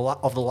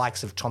the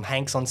likes of Tom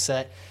Hanks on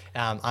set,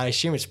 I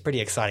assume it's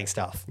pretty exciting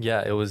stuff.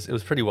 Yeah, it was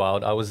pretty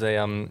wild. I was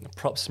a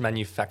props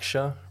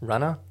manufacturer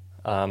runner.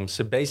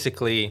 So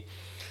basically,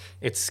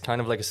 it's kind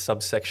of like a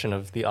subsection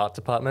of the art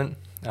department.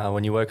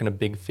 When you work on a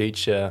big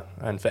feature,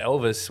 and for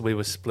Elvis, we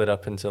were split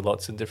up into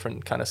lots of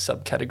different kind of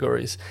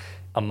subcategories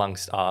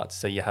amongst art.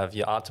 So you have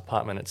your art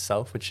department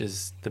itself, which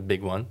is the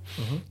big one.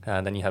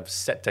 Mm-hmm. Then you have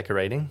set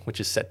decorating, which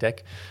is set dec,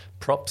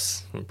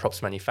 props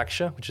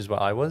manufacture, which is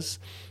where I was.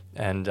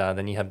 And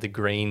then you have the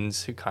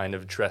greens, who kind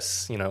of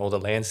dress, all the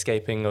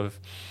landscaping of,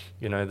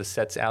 the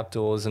sets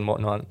outdoors and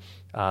whatnot.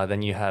 Then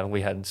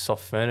we had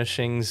soft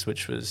furnishings,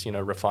 which was,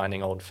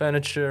 refining old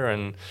furniture.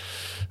 And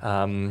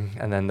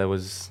then there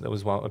was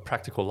one,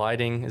 practical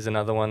lighting is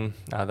another one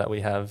that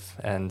we have.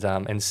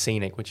 And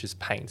scenic, which is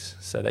paint.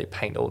 So they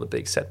paint all the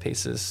big set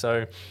pieces.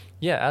 So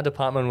yeah, our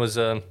department was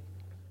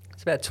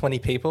it's about 20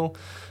 people.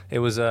 It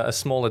was a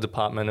smaller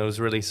department. It was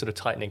really sort of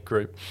tight-knit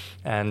group,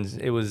 and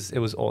it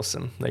was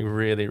awesome. Like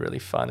really, really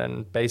fun.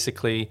 And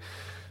basically,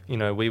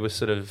 we were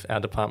our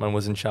department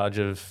was in charge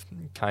of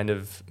kind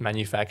of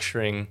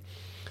manufacturing,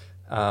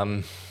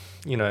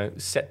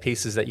 set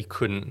pieces that you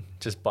couldn't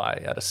just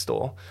buy at a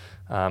store.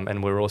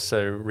 And we're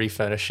also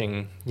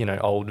refurnishing,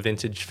 old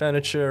vintage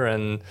furniture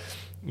and,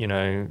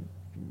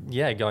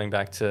 going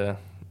back to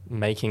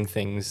making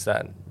things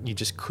that you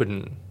just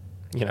couldn't,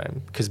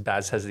 because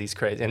Baz has these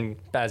crazy, and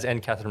Baz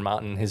and Catherine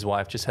Martin, his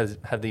wife, just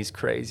have these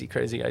crazy,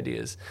 crazy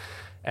ideas.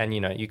 And,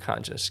 you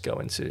can't just go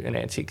into an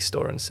antique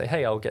store and say,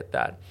 hey, I'll get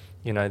that.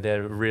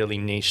 They're really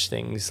niche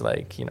things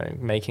like,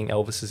 making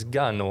Elvis's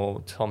gun,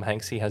 or Tom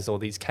Hanks, he has all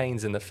these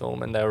canes in the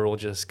film, and they were all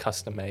just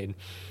custom made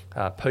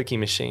pokey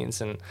machines,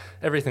 and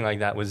everything like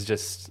that was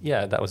just,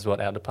 that was what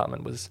our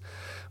department was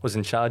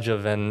in charge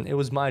of. And it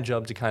was my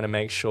job to kind of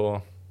make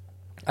sure,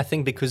 I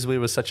think because we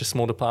were such a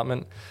small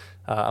department,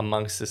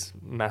 amongst this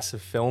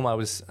massive film, I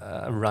was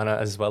a runner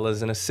as well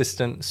as an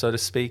assistant, so to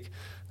speak.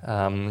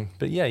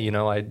 But yeah,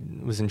 I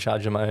was in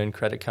charge of my own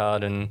credit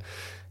card, and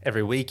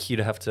every week you'd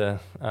have to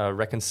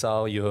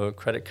reconcile your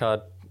credit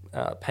card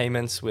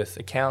payments with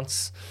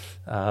accounts.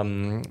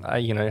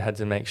 I, had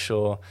to make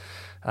sure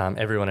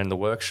everyone in the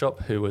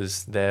workshop who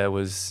was there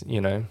was,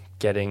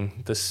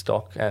 getting the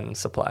stock and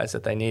supplies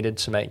that they needed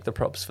to make the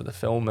props for the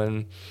film,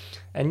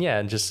 and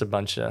yeah, just a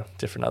bunch of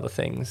different other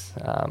things.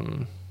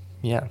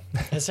 Yeah.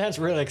 It sounds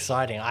really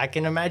exciting. I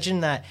can imagine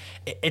that.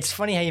 It's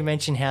funny how you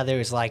mentioned how there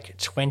was like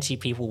 20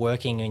 people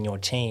working in your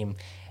team,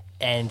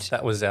 and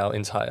that was our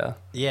entire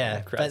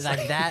but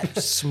like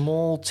that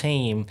small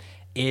team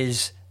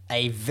is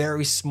a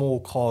very small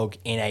cog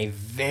in a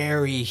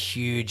very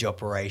huge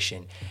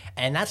operation.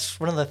 And that's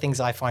one of the things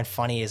I find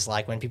funny is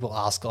like when people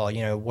ask, what do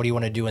you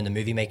want to do in the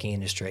movie making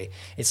industry?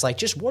 It's like,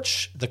 just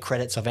watch the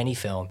credits of any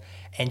film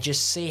and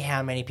just see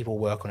how many people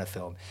work on a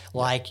film.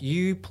 Like,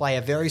 you play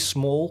a very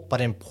small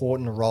but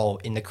important role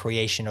in the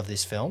creation of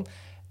this film.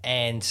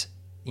 And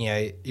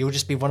you'll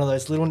just be one of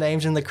those little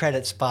names in the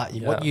credits, but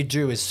what you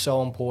do is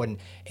so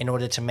important in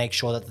order to make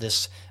sure that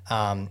this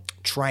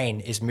train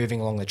is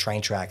moving along the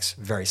train tracks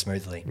very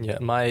smoothly. Yeah,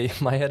 my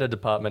head of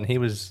department, he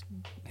was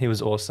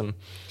awesome.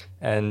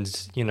 And,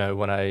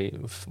 when I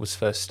was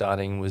first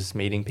starting, was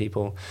meeting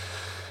people,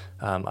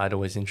 I'd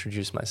always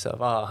introduce myself.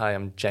 Oh, hi,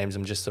 I'm James,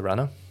 I'm just the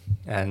runner.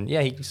 And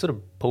yeah, he sort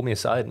of pulled me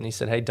aside and he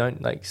said, hey,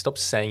 don't stop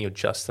saying you're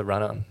just the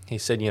runner. He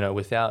said,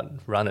 without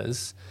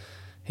runners,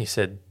 he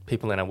said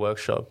people in our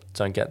workshop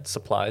don't get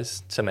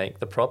supplies to make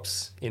the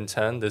props. In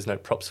turn, there's no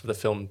props for the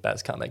film.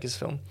 Baz can't make his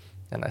film.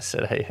 And I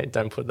said, hey,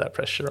 don't put that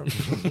pressure on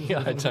me.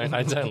 I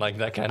don't like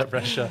that kind of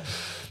pressure.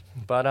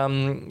 But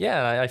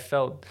I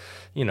felt,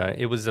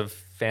 it was a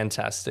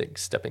fantastic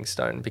stepping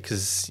stone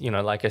because,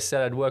 like I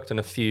said, I'd worked on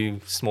a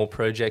few small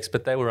projects,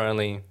 but they were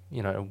only,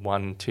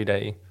 1-2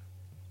 day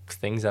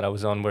things that I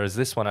was on. Whereas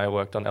this one, I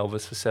worked on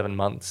Elvis for 7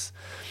 months.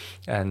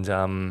 And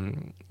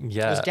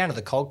It was down to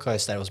the Gold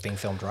Coast that it was being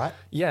filmed, right?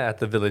 Yeah, at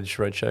the Village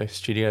Roadshow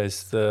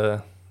Studios.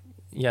 The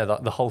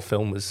whole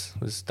film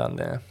was done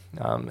there.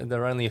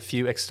 There are only a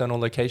few external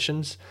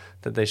locations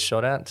that they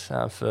shot at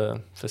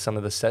for some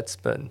of the sets,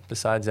 but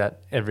besides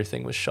that,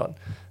 everything was shot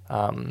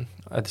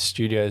at the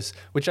studios,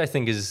 which I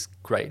think is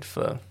great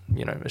for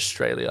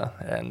Australia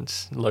and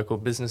local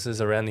businesses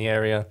around the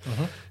area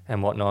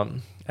and whatnot.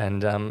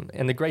 And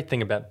the great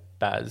thing about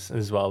Baz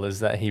as well is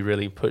that he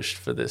really pushed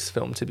for this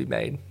film to be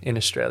made in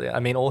Australia. I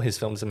mean, all his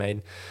films are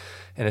made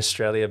in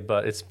Australia,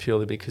 but it's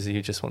purely because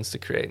he just wants to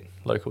create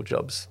local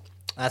jobs.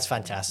 That's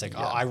fantastic.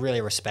 Yeah. I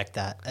really respect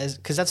that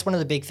because that's one of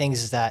the big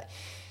things is that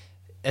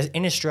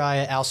in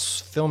Australia, our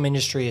film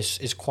industry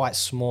is quite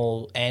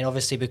small. And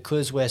obviously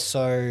because we're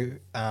so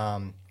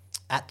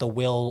at the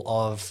will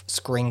of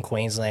Screen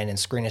Queensland and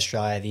Screen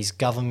Australia, these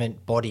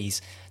government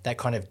bodies that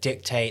kind of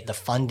dictate the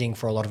funding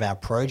for a lot of our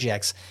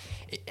projects,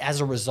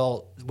 as a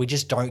result, we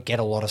just don't get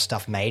a lot of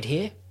stuff made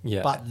here.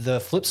 Yeah. But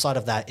the flip side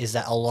of that is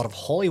that a lot of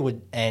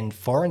Hollywood and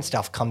foreign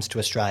stuff comes to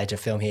Australia to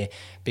film here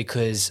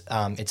because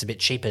it's a bit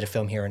cheaper to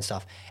film here and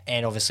stuff.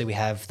 And obviously we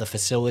have the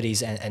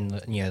facilities and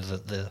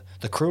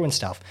the crew and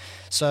stuff.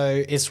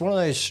 So it's one of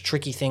those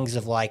tricky things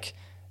of like,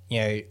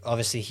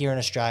 obviously here in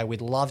Australia,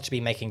 we'd love to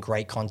be making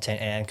great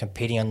content and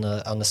competing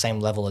on the same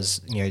level as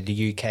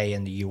the UK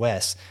and the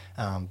US,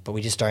 but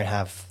we just don't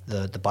have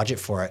the budget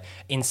for it.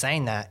 In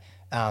saying that,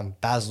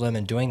 Baz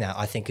Luhrmann doing that,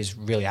 I think, is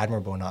really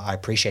admirable, and I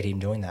appreciate him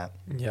doing that.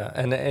 Yeah,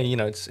 and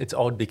it's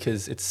odd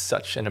because it's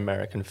such an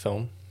American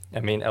film.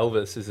 I mean,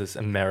 Elvis is this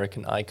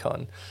American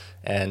icon,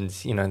 and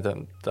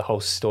the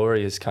whole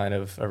story is kind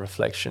of a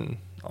reflection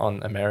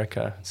on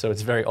America. So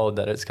it's very odd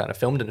that it's kind of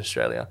filmed in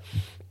Australia,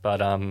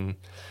 but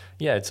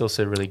it's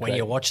also really great. When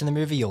you're watching the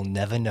movie, you'll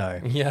never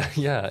know.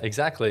 Yeah,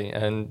 exactly.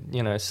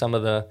 And some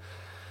of the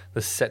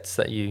sets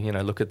that you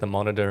look at the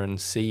monitor and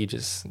see,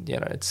 just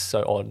it's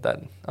so odd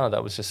that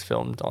that was just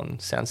filmed on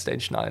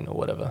Soundstage 9 or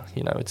whatever.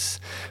 It's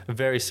a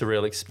very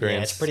surreal experience.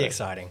 Yeah, it's pretty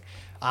exciting.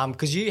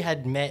 Because you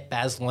had met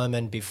Baz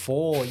Luhrmann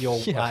before your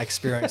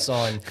experience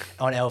on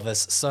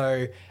Elvis.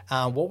 So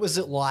what was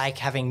it like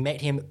having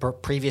met him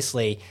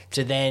previously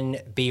to then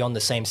be on the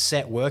same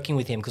set working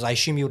with him? Because I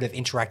assume you would have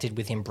interacted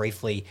with him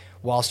briefly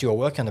whilst you were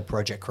working on the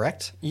project,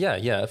 correct?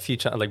 Yeah, a few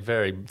times, like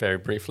very, very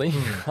briefly.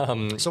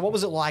 So what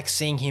was it like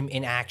seeing him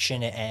in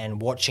action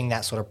and watching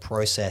that sort of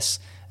process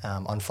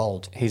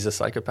unfold? He's a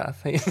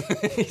psychopath.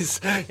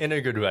 He's in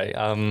a good way.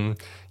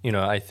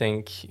 I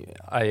think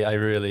I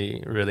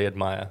really, really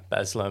admire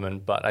Baz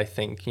Luhrmann, but I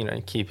think,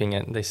 keeping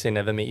it, they say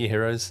never meet your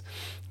heroes.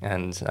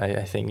 And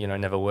I think,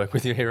 never work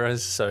with your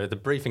heroes. So the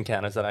brief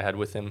encounters that I had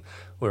with him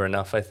were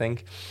enough, I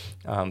think,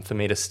 for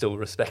me to still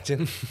respect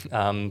him.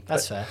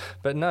 That's fair.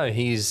 But no,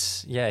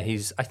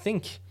 I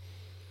think,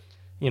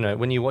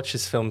 when you watch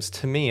his films,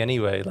 to me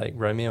anyway, like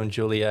Romeo and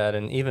Juliet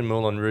and even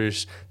Moulin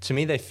Rouge, to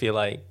me they feel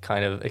like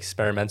kind of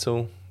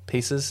experimental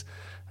pieces.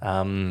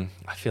 I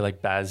feel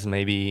like Baz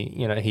maybe,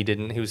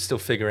 he was still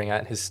figuring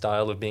out his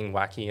style of being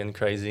wacky and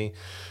crazy.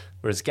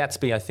 Whereas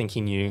Gatsby, I think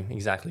he knew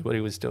exactly what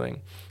he was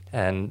doing.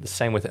 And the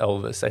same with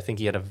Elvis. I think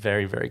he had a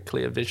very, very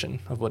clear vision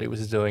of what he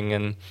was doing.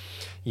 And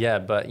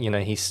but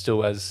he's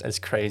still as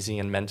crazy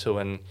and mental,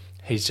 and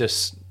he's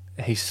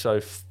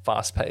so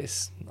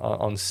fast-paced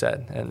on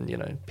set,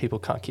 and people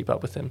can't keep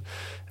up with him,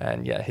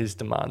 and his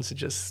demands are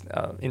just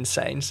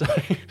insane. So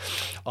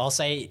I'll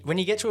say when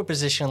you get to a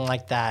position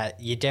like that,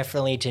 you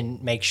definitely need to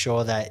make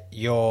sure that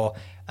you're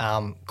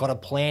got a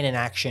plan in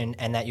action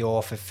and that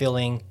you're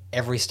fulfilling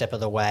every step of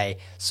the way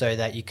so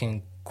that you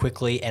can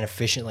quickly and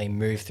efficiently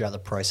move throughout the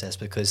process,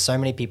 because so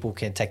many people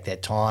can take their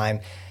time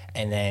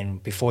and then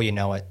before you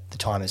know it, the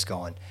time is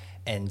gone.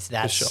 And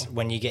that's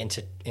when you get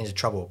into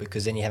trouble,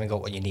 because then you haven't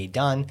got what you need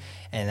done,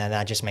 and then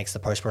that just makes the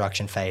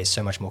post-production phase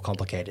so much more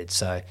complicated.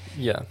 So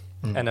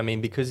and I mean,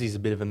 because he's a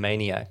bit of a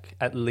maniac,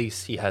 at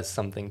least he has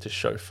something to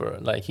show for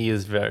it. Like, he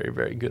is very,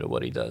 very good at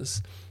what he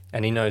does,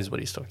 and he knows what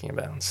he's talking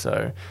about.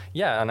 So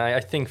and I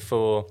think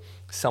for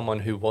someone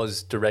who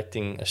was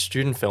directing a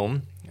student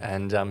film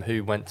and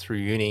who went through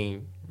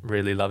uni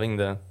really loving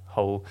the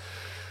whole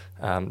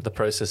the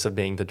process of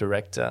being the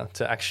director,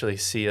 to actually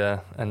see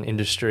an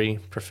industry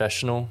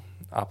professional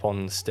up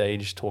on the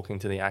stage talking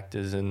to the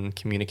actors and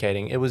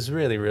communicating, it was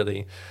really,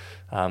 really,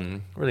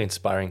 really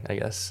inspiring, I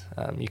guess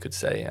you could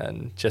say,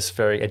 and just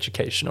very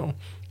educational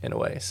in a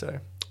way. So,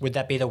 would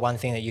that be the one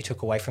thing that you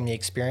took away from the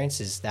experience?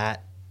 Is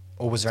that,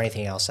 or was there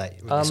anything else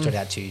that really stood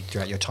out to you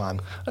throughout your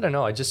time? I don't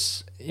know. I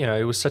just,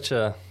 it was such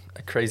a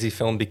crazy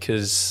film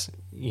because,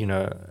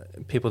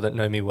 people that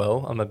know me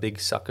well, I'm a big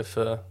sucker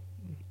for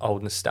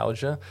old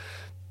nostalgia.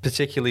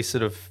 particularly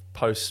sort of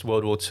post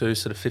World War II,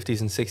 sort of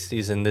 50s and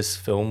 60s. And this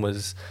film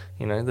was,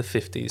 the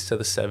 50s to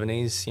the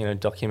 70s,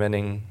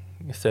 documenting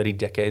 30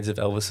 decades of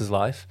Elvis's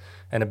life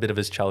and a bit of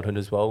his childhood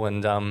as well.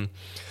 And, I'm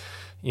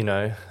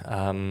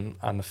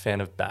a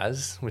fan of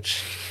Baz,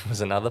 which was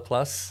another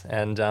plus.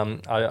 And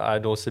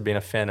I'd also been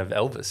a fan of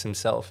Elvis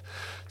himself.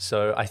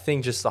 So I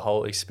think just the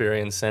whole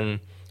experience, and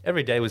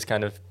every day was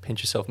kind of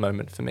pinch yourself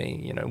moment for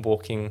me,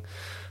 walking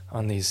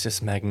on these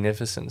just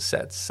magnificent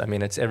sets. I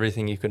mean, it's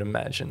everything you could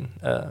imagine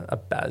a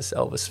Baz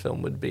Elvis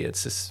film would be.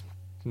 It's this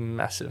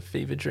massive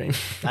fever dream.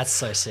 That's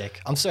so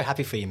sick. I'm so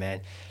happy for you, man.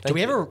 Thank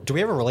you. Do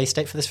we have a release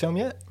date for this film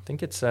yet? I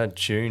think it's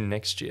June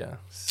next year.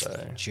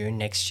 So June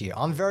next year.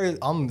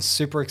 I'm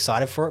super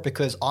excited for it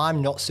because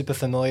I'm not super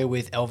familiar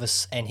with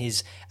Elvis and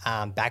his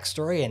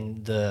backstory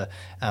and the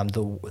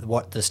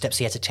steps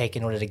he had to take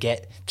in order to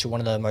get to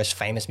one of the most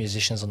famous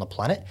musicians on the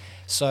planet.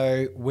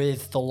 So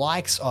with the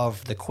likes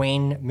of the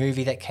Queen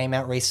movie that came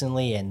out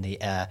recently and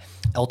the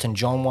Elton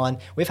John one,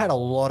 we've had a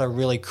lot of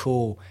really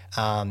cool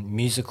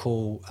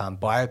musical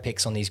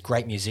biopics on these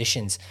great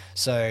musicians.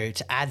 So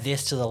to add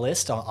this to the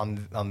list,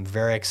 I'm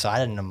very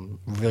excited, and I'm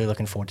really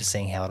looking forward to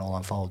seeing how it all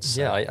unfolds.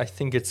 So. Yeah, I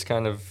think it's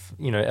kind of,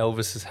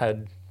 Elvis has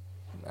had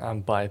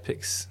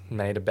biopics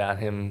made about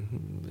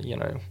him,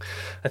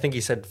 I think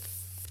he said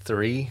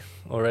 3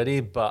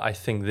 already, but I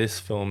think this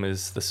film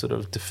is the sort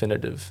of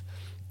definitive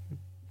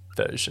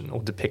version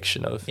or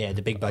depiction of... Yeah,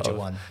 the big budget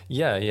one.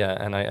 Yeah,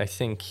 and I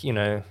think,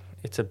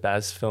 it's a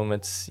Baz film.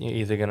 It's you're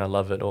either going to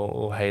love it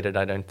or hate it.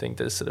 I don't think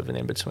there's sort of an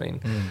in-between.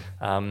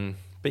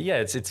 But yeah,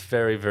 it's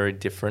very, very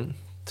different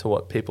to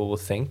what people will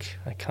think.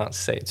 I can't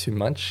say too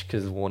much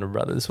because Warner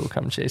Brothers will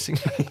come chasing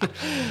me.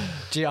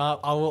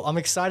 I'm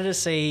excited to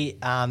see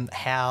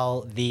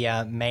how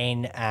the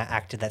main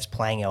actor that's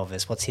playing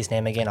Elvis, what's his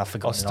name again? I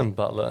forgot. Austin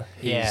Butler.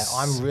 Yeah,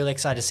 I'm really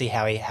excited to see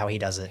how he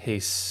does it.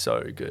 He's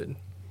so good.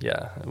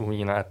 Yeah,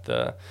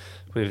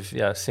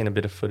 we've seen a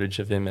bit of footage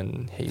of him,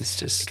 and he's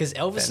just because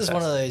Elvis fantastic. is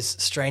one of those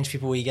strange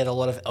people where you get a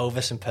lot of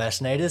Elvis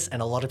impersonators,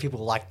 and a lot of people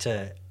like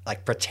to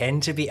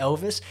pretend to be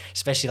Elvis,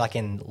 especially like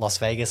in Las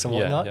Vegas and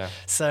whatnot. Yeah.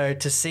 So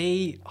to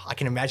see, I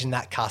can imagine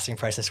that casting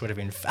process would have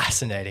been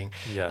fascinating.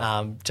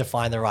 To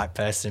find the right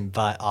person.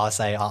 But I'll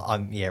say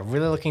I'm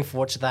really looking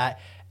forward to that,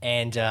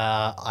 and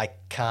I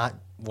can't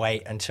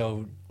wait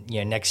until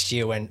next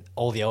year when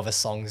all the Elvis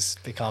songs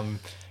become.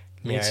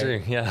 Me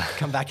too. Yeah.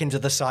 Come back into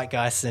the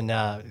zeitgeist and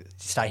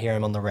start hearing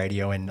them on the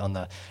radio and on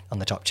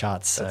the top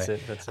charts. So,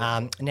 That's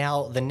it.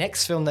 Now, the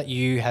next film that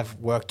you have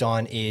worked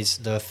on is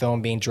the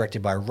film being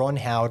directed by Ron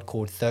Howard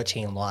called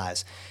 13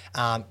 Lives. Do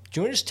you want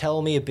to just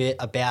tell me a bit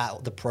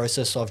about the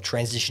process of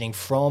transitioning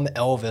from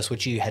Elvis,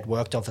 which you had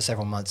worked on for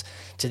several months,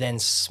 to then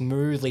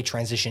smoothly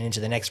transition into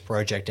the next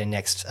project and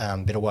next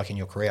bit of work in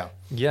your career?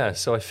 Yeah,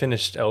 so I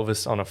finished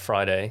Elvis on a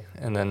Friday,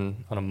 and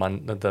then on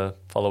the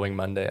following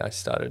Monday I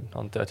started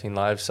on 13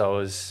 Lives. So I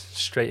was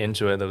straight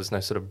into it. There was no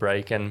sort of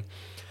break, and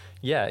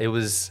yeah, it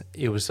was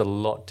a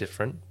lot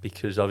different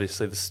because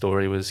obviously the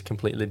story was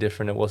completely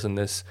different. It wasn't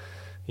this,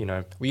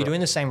 Were you doing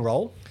the same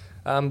role?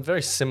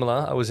 Very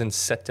similar. I was in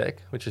set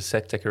deck, which is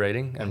set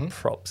decorating, and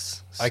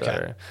props.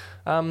 Okay.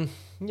 So,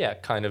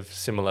 kind of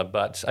similar,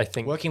 but I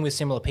think... Working with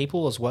similar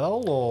people as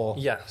well, or...?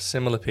 Yeah,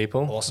 similar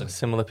people. Awesome.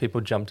 Similar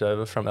people jumped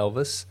over from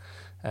Elvis.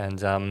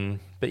 And,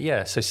 but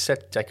yeah, so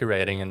set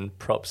decorating and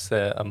props,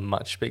 they're a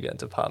much bigger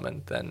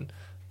department than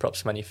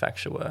props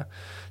manufacture were.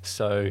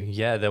 So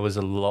yeah, there was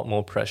a lot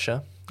more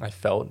pressure, I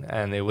felt,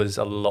 and it was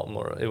a lot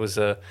more... It was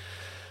a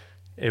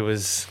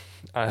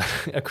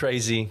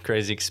crazy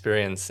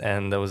experience,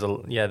 and there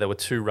were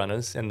 2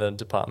 runners in the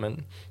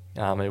department.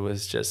 It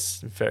was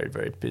just very,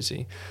 very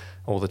busy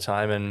all the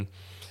time, and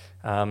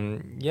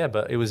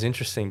but it was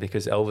interesting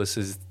because Elvis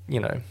is,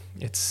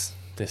 it's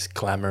this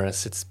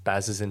glamorous, it's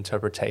Baz's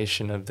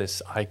interpretation of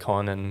this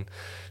icon, and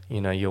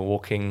you're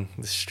walking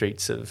the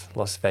streets of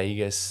Las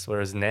Vegas,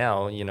 whereas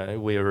now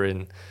we were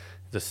in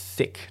the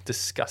thick,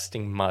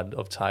 disgusting mud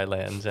of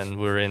Thailand, and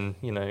we're in,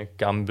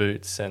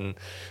 gumboots and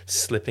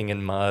slipping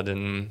in mud,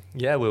 and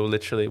we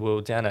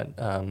were down at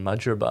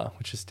Madraba,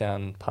 which is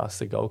down past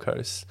the Gold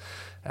Coast,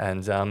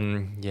 and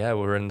we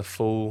were in the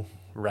full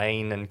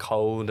rain and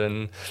cold,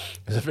 and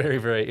it was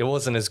it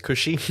wasn't as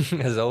cushy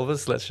as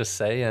Elvis, let's just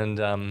say, and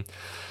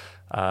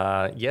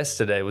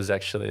yesterday was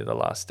actually the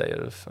last day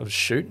of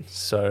shoot,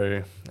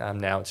 so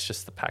now it's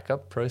just the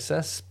pack-up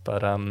process,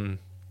 but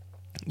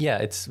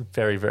it's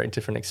very, very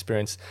different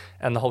experience,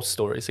 and the whole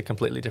story is a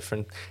completely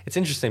different. It's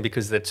interesting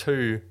because they're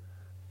two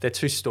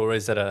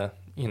stories that are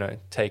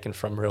taken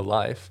from real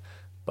life,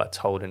 but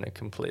told in a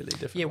completely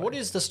different way. What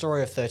is the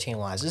story of 13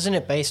 Lives? Isn't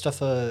it based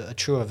off a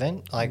true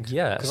event?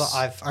 Yes. Because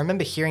I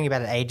remember hearing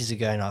about it ages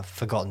ago and I've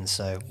forgotten.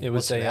 So it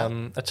was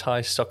a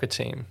Thai soccer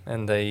team,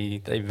 and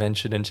they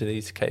ventured into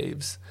these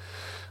caves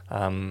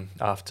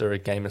after a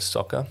game of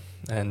soccer,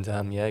 and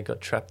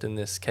got trapped in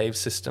this cave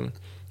system.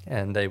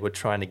 And they were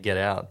trying to get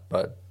out,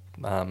 but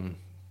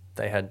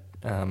they had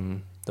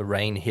the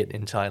rain hit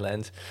in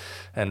Thailand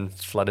and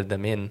flooded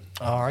them in.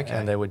 Oh, okay.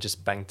 And they were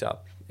just banked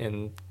up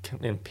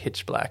in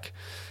pitch black,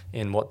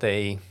 in what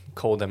they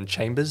call them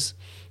chambers.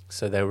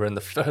 So they were in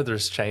the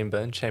furthest chamber,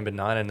 in chamber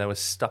 9, and they were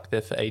stuck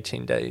there for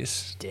 18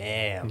 days.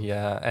 Damn.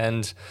 Yeah,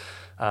 and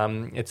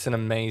it's an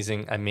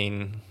amazing, I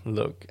mean,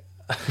 look,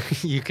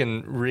 you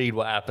can read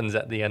what happens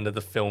at the end of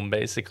the film,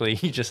 basically.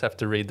 You just have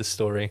to read the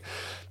story.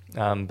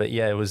 But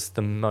yeah, it was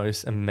the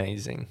most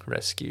amazing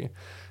rescue,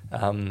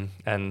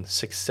 and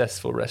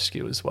successful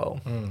rescue as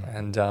well.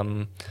 And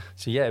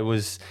so yeah, it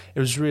was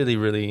really,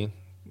 really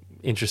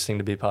interesting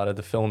to be part of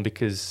the film,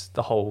 because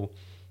the whole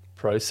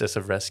process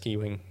of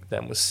rescuing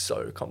them was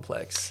so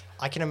complex.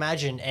 I can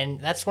imagine, and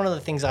that's one of the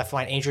things I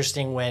find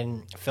interesting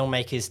when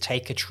filmmakers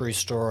take a true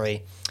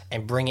story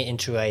and bring it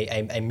into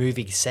a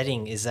movie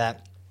setting, is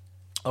that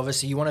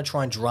obviously you want to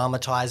try and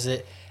dramatize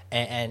it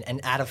and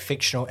add a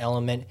fictional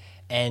element,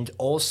 and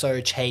also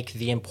take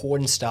the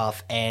important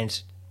stuff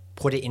and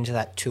put it into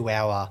that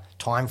 2-hour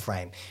time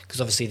frame, because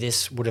obviously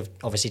this would have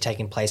obviously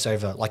taken place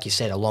over, like you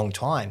said, a long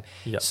time.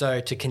 Yep. So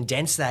to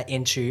condense that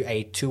into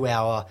a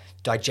 2-hour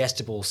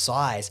digestible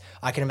size,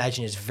 I can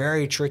imagine is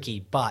very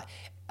tricky, but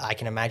I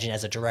can imagine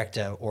as a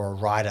director or a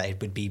writer,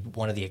 it would be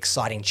one of the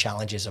exciting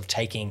challenges of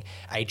taking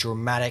a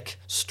dramatic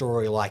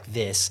story like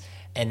this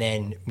and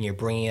then, you know,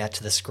 bringing that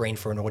to the screen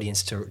for an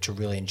audience to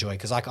really enjoy.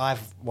 Because like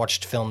I've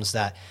watched films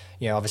that,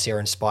 you know, obviously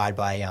are inspired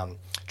by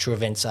true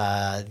events.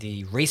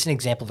 The recent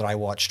example that I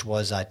watched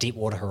was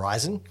Deepwater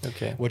Horizon,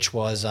 Okay. which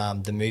was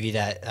the movie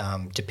that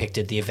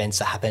depicted the events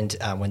that happened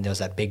when there was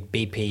that big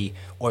BP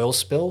oil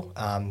spill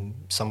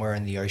somewhere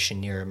in the ocean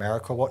near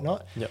America or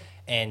whatnot. Yep.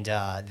 And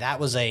that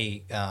was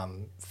a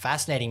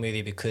fascinating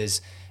movie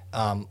because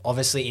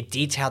obviously it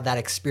detailed that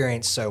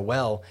experience so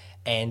well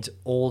and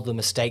all the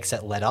mistakes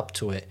that led up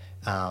to it.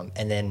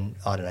 And then,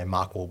 I don't know,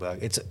 Mark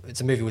Wahlberg.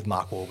 It's a movie with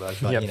Mark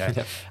Wahlberg, but Yep, you know.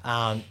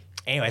 yep.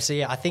 Anyway, so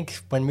yeah, I think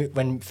when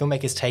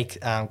filmmakers take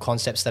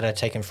concepts that are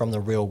taken from the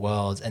real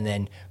world and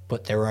then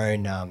put their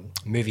own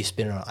movie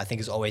spin on it, I think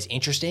is always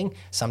interesting.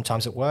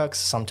 Sometimes it works,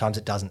 sometimes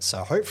it doesn't. So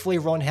hopefully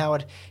Ron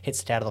Howard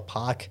hits it out of the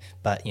park.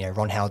 But you know,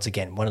 Ron Howard's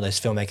again one of those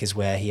filmmakers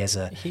where he has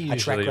a track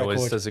usually record.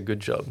 always does a good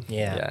job.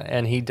 Yeah.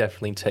 And he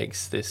definitely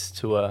takes this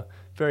to a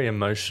very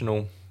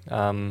emotional,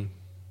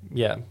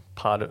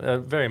 part of a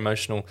very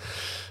emotional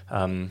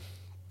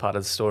part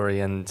of the story,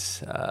 and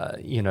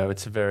you know,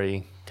 it's a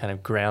very kind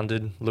of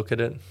grounded look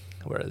at it,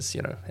 whereas,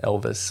 you know,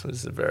 Elvis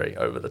was a very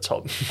over the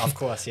top Of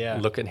course, yeah.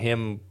 look at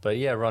him. But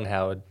yeah, Ron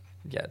Howard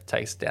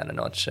takes it down a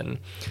notch, and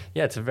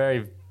yeah, it's a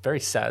very, very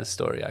sad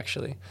story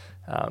actually.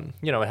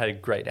 You know, it had a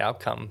great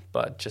outcome,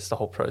 but just the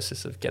whole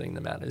process of getting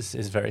them out is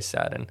very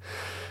sad and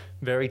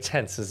very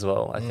tense as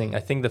well. I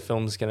think the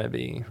film's going to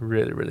be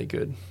really, really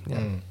good.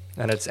 Yeah.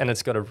 And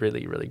it's got a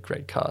really, really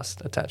great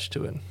cast attached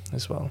to it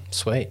as well.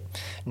 Sweet.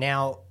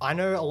 Now, I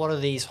know a lot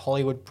of these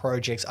Hollywood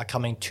projects are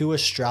coming to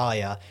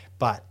Australia,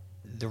 but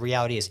the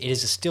reality is it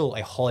is still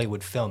a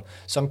Hollywood film.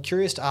 So I'm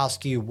curious to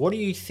ask you, what do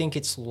you think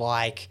it's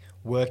like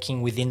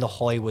working within the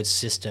Hollywood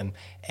system,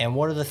 and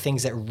what are the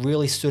things that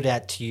really stood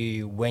out to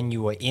you when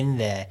you were in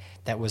there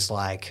that was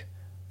like,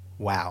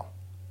 wow,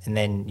 and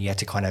then you had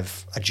to kind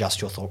of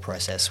adjust your thought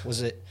process?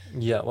 Was it?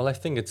 Yeah, well, I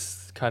think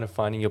it's kind of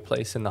finding your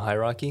place in the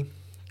hierarchy,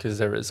 because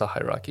there is a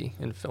hierarchy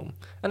in film.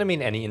 And I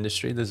mean, any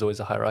industry, there's always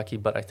a hierarchy,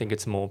 but I think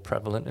it's more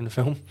prevalent in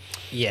film.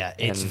 Yeah,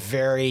 it's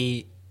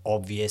very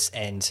obvious.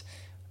 And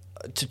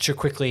to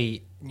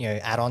quickly, you know,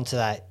 add on to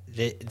that,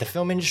 the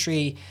film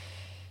industry,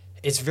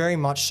 it's very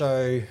much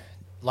so,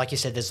 like you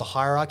said, there's a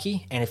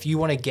hierarchy. And if you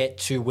want to get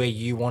to where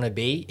you want to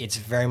be, it's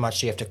very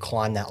much you have to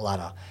climb that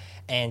ladder.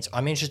 And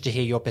I'm interested to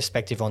hear your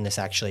perspective on this,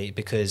 actually,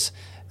 because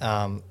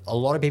a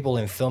lot of people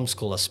in film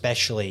school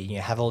especially, you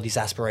know, have all these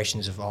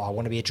aspirations of, I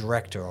want to be a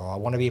director, or I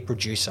want to be a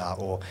producer,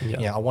 or, you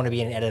know, I want to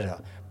be an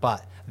editor.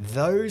 But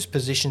those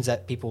positions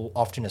that people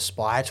often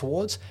aspire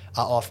towards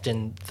are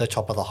often the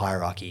top of the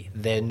hierarchy.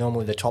 They're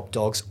normally the top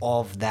dogs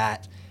of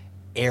that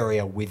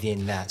area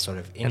within that sort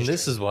of industry. And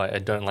this is why I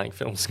don't like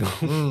film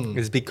school,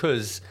 is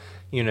because,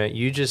 you know,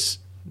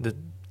 the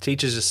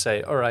teachers just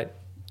say, all right,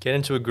 get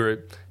into a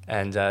group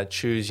and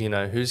choose, you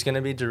know, who's going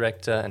to be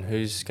director and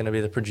who's going to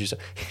be the producer.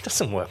 It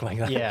doesn't work like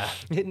that. Yeah.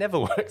 It never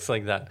works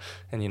like that.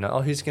 And, you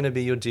know, who's going to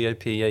be your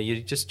DOP? Yeah,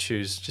 you just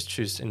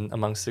choose in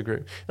amongst the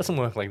group. It doesn't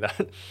work like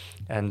that.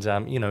 And,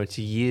 you know, it's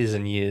years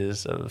and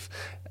years of,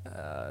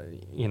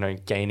 you know,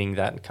 gaining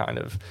that kind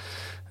of,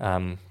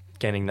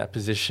 gaining that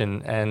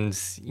position. And,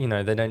 you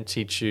know, they don't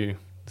teach you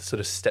the sort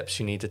of steps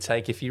you need to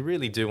take if you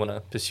really do want to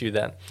pursue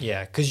that.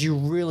 Yeah, because you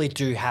really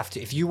do have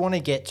to. If you want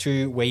to get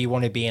to where you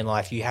want to be in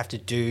life, you have to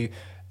do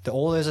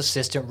all those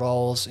assistant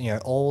roles, you know,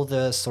 all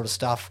the sort of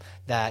stuff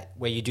that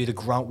where you do the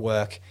grunt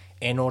work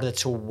in order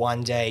to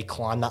one day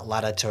climb that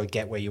ladder to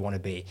get where you want to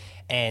be.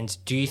 And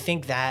do you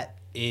think that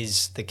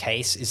is the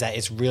case? Is that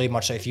it's really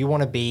much so if you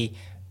want to be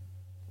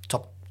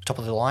top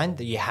of the line,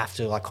 that you have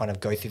to like kind of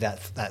go through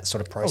that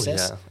sort of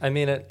process? Oh, yeah. I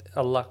mean,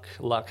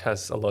 luck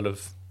has a lot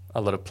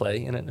of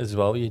play in it as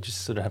well. You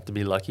just sort of have to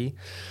be lucky.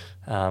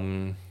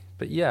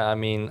 But yeah, I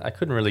mean, I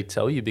couldn't really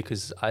tell you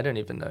because I don't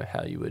even know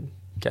how you would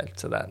get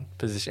to that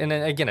position. And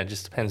then, again, it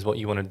just depends what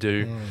you want to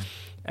do.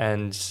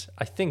 And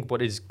I think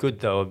what is good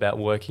though about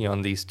working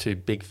on these two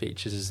big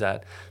features is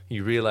that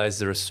you realize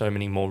there are so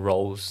many more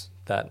roles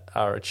that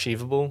are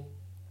achievable.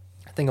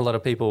 I think a lot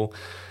of people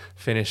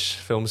finish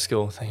film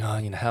school thinking,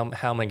 oh,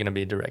 how am I going to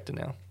be a director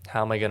now?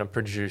 How am I going to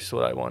produce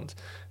what I want?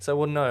 So,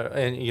 well, no,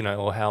 and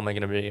or how am I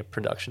going to be a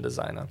production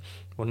designer?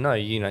 Well, no,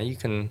 you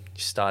can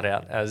start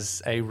out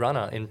as a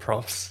runner in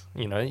props,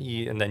 and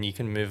then you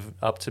can move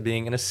up to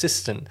being an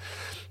assistant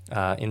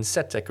in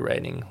set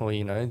decorating, or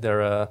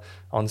there are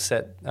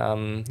on-set,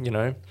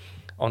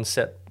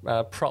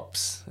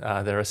 props.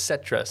 There are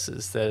set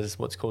dressers. There's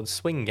what's called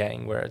swing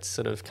gang, where it's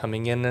sort of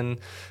coming in and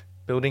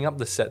building up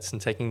the sets and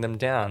taking them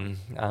down.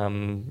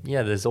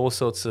 There's all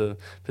sorts of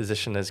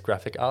positions as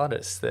graphic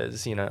artists.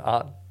 There's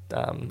art.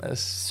 As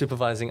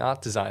supervising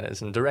art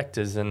designers and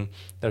directors, and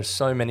there's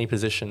so many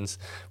positions,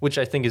 which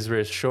I think is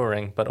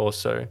reassuring, but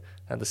also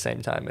at the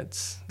same time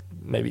it's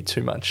maybe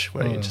too much,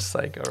 where you're just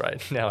like, all right,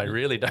 now I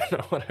really don't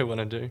know what I want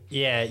to do.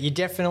 Yeah, you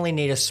definitely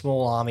need a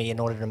small army in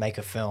order to make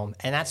a film,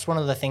 and that's one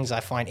of the things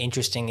I find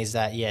interesting is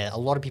that a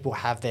lot of people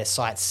have their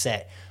sights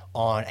set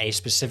on a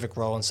specific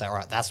role and say, all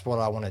right, that's what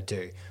I want to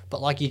do.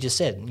 But like you just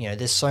said,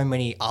 there's so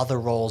many other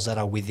roles that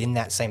are within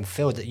that same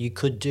field that you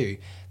could do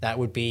that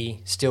would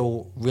be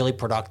still really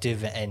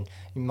productive and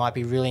might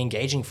be really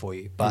engaging for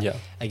you. But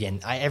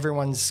again,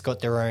 everyone's got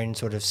their own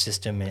sort of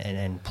system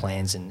and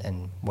plans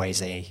and ways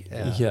they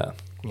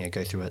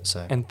go through it.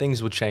 So and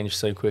things will change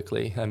so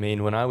quickly. I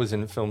mean, when I was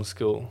in film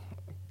school,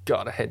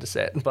 God, I hate to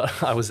say it,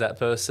 but I was that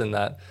person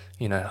that,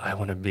 I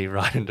want to be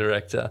writer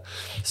director.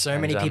 So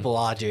many people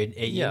are, dude.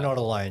 You're not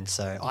alone.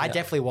 So I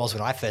definitely was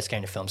when I first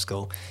came to film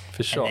school.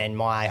 For sure. And then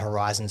my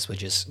horizons were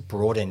just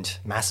broadened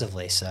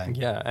massively. So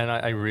yeah, and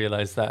I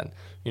realized that,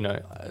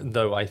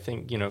 though I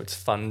think, it's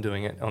fun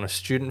doing it on a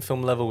student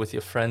film level with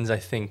your friends, I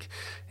think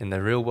in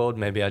the real world,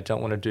 maybe I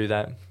don't want to do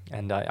that.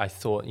 And I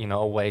thought,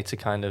 a way to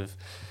kind of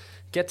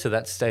get to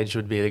that stage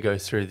would be to go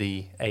through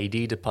the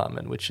AD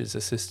department, which is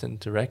assistant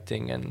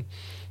directing. And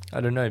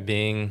I don't know,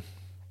 being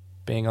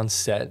on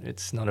set,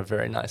 it's not a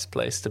very nice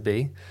place to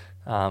be.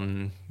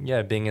 Being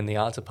in the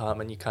art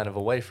department, you're kind of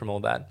away from all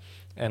that.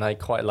 And I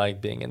quite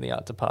like being in the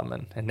art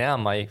department. And now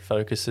my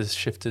focus has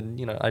shifted,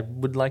 I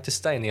would like to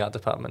stay in the art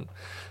department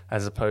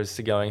as opposed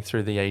to going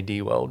through the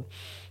AD world.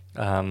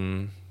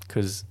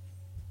 Because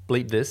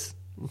bleep this,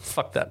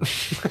 fuck that.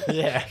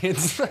 Yeah.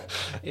 it's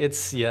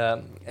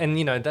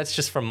and that's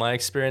just from my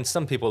experience.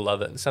 Some people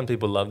love it. Some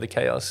people love the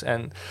chaos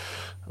and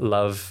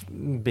love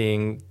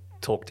being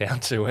talked down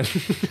to, and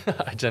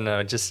I don't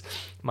know, just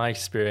my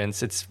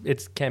experience,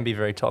 it can be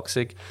very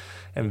toxic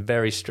and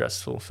very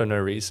stressful for no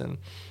reason.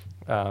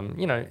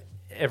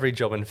 Every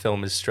job in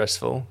film is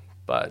stressful,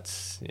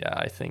 but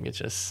I think it's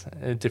just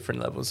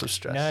different levels of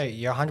stress. No,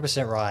 you're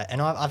 100% right.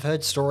 And I've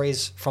heard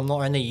stories from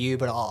not only you,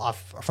 but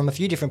from a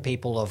few different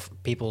people of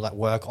people that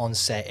work on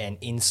set and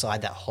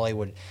inside that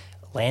Hollywood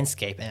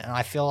landscape. And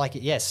I feel like,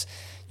 yes,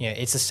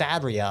 it's a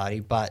sad reality,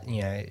 but,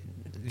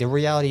 the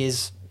reality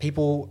is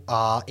people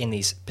are in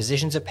these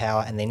positions of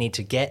power and they need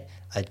to get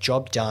a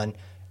job done.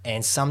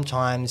 And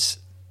sometimes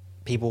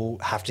people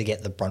have to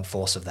get the brunt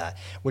force of that,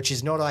 which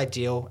is not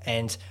ideal.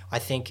 And I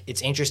think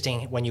it's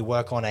interesting when you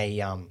work on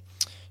a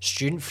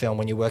student film,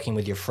 when you're working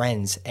with your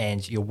friends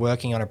and you're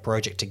working on a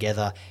project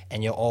together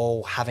and you're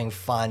all having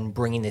fun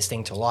bringing this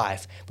thing to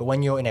life. But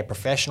when you're in a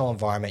professional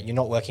environment, you're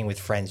not working with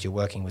friends, you're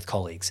working with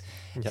colleagues.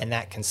 Yep. And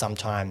that can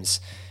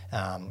sometimes,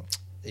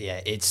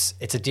 it's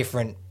a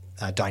different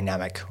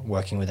dynamic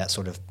working with those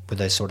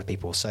sort of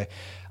people. So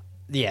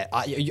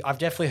I've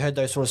definitely heard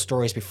those sort of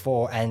stories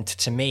before, and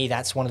to me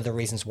that's one of the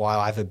reasons why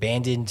I've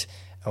abandoned,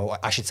 or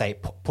I should say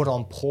put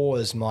on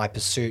pause, my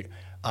pursuit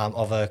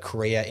of a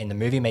career in the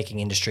movie making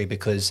industry,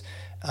 because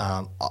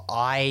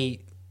I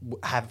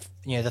have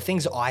the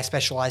things that I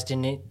specialized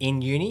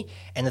in uni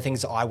and the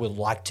things that I would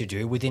like to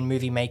do within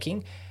movie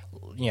making,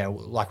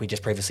 like we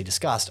just previously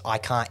discussed, I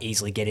can't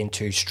easily get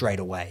into straight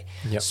away.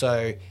 Yep.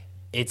 So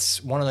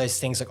it's one of those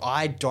things, like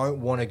I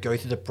don't want to go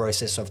through the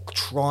process of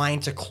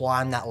trying to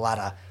climb that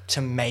ladder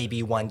to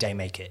maybe one day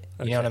make it.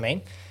 You know what I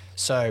mean?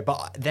 So,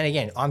 but then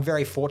again, I'm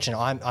very fortunate.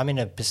 I'm in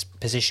a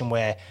position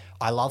where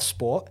I love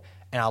sport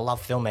and I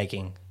love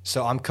filmmaking.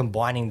 So I'm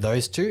combining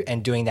those two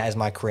and doing that as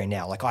my career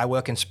now. Like I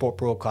work in sport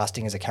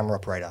broadcasting as a camera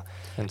operator.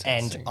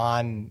 Fantastic. And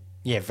I'm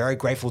very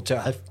grateful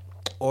to have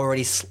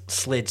already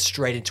slid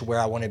straight into where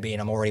I want to be,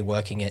 and I'm already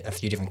working at a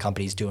few different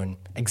companies doing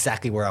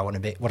exactly where I want to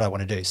be, what I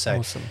want to do. So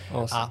awesome.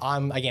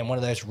 I'm again one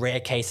of those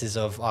rare cases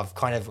of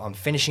I'm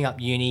finishing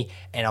up uni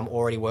and I'm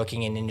already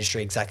working in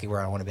industry exactly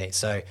where I want to be.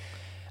 So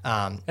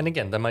and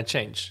again, that might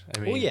change. I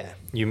mean, well, yeah.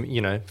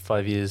 You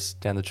 5 years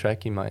down the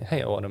track, you might,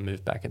 I want to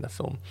move back into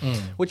film,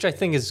 which I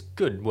think is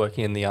good.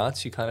 Working in the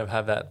arts, you kind of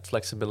have that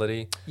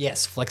flexibility.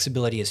 Yes,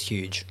 flexibility is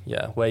huge.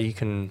 Yeah, where you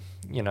can,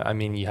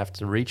 you have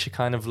to reach a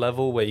kind of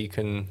level where you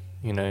can,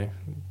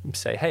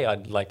 say, hey,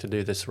 I'd like to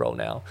do this role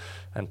now,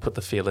 and put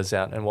the feelers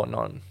out and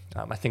whatnot.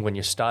 I think when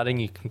you're starting,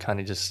 you can kind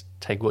of just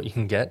take what you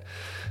can get.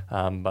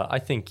 But I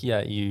think,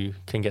 you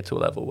can get to a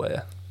level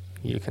where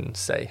you can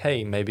say,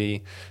 hey,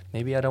 maybe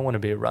I don't want to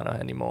be a runner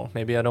anymore.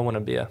 Maybe I don't want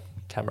to be a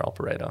camera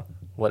operator,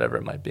 whatever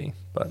it might be.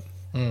 But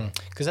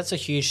because that's a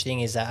huge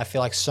thing, is that I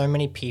feel like so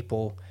many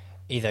people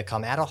either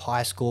come out of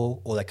high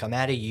school or they come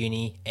out of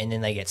uni and then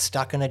they get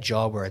stuck in a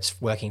job where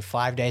it's working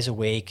 5 days a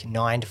week,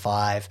 9 to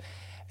 5,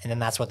 and then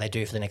that's what they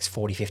do for the next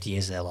 40, 50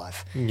 years of their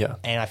life. Yeah.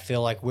 And I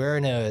feel like we're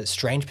in a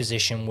strange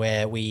position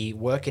where we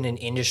work in an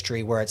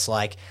industry where it's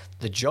like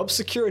the job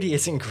security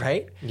isn't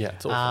great. Yeah,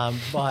 it's awful.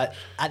 But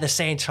at the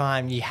same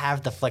time, you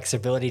have the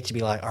flexibility to be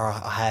like, all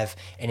right, I have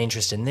an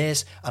interest in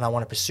this and I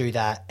want to pursue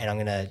that and I'm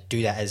going to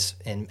do that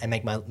and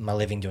make my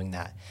living doing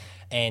that.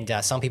 And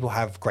some people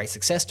have great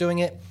success doing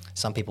it.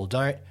 Some people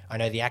don't. I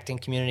know the acting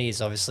community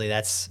is obviously,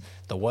 that's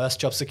the worst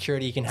job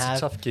security you can have.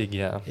 It's a tough gig,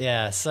 yeah.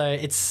 Yeah. So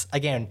it's,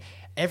 again,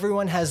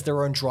 everyone has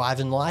their own drive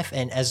in life.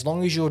 And as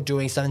long as you're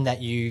doing something that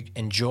you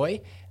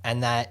enjoy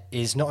and that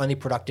is not only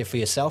productive for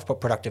yourself, but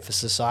productive for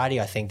society,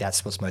 I think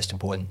that's what's most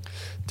important.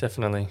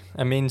 Definitely.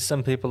 I mean,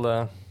 some people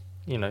are,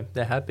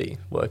 they're happy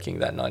working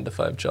that 9 to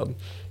 5 job,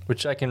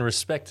 which I can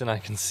respect and I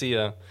can see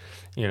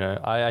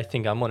I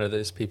think I'm one of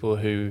those people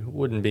who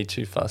wouldn't be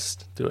too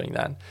fussed doing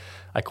that.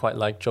 I quite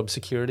like job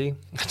security.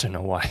 I don't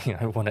know why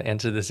I want to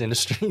enter this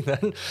industry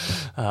then.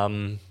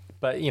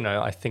 But,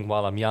 I think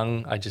while I'm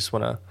young, I just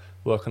want to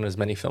work on as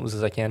many films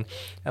as I can.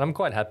 And I'm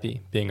quite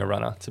happy being a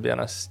runner, to be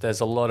honest.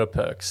 There's a lot of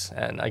perks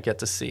and I get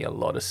to see a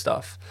lot of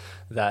stuff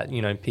that,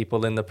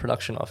 people in the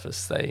production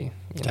office, they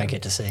don't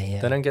get to see.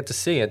 Yeah. They don't get to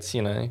see. It's,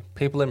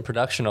 people in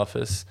production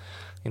office,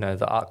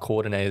 the art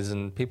coordinators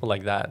and people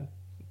like that,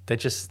 they're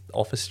just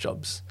office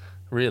jobs,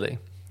 really.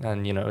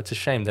 And, it's a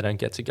shame they don't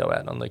get to go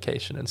out on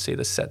location and see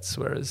the sets,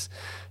 whereas,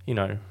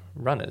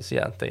 runners,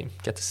 they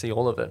get to see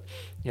all of it,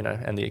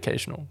 and the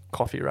occasional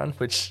coffee run,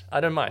 which I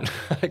don't mind.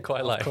 I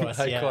quite like.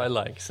 Quite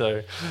like.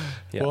 So,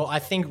 yeah. Well, I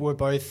think we're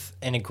both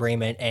in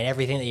agreement, and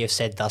everything that you've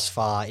said thus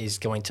far is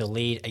going to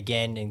lead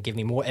again and give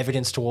me more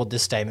evidence toward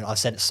this statement. I've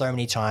said it so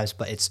many times,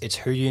 but it's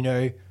who you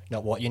know,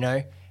 not what you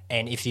know.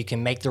 And if you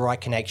can make the right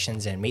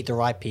connections and meet the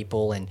right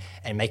people and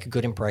make a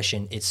good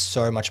impression, it's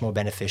so much more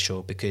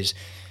beneficial, because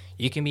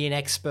you can be an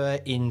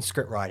expert in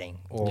script writing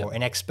or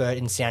an expert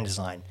in sound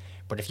design.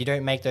 But if you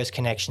don't make those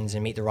connections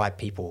and meet the right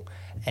people,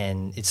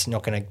 and it's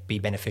not going to be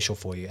beneficial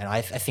for you. And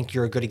I think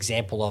you're a good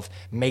example of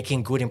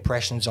making good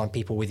impressions on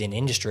people within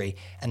industry,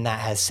 and that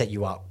has set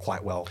you up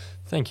quite well.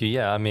 Thank you.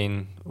 Yeah, I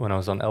mean, when I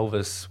was on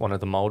Elvis, one of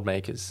the mold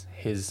makers,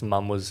 his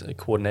mum was a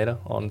coordinator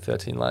on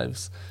 13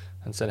 Lives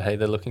and said, hey,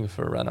 they're looking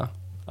for a runner.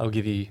 I'll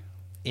give you...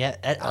 Yeah,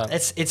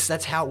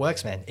 that's how it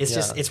works, man. It's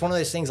just, it's one of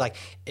those things, like,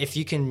 if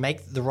you can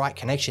make the right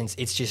connections,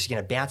 it's just going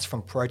to bounce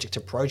from project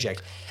to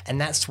project, and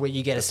that's where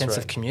you get a sense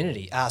of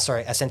community. A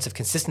sense of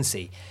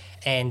consistency,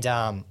 and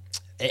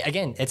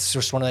again, it's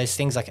just one of those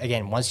things. Like,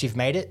 again, once you've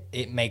made it,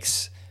 it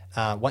makes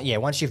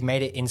once you've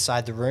made it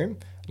inside the room,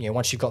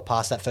 once you've got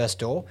past that first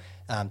door,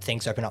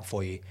 things open up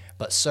for you.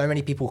 But so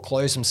many people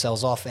close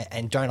themselves off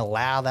and don't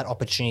allow that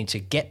opportunity to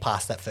get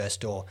past that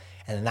first door.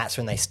 And then that's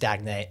when they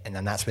stagnate, and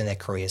then that's when their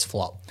careers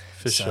flop.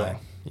 For sure,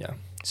 yeah.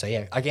 So,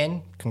 yeah,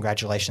 again,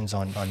 congratulations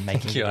on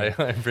making it.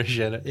 I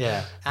appreciate it.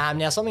 Yeah.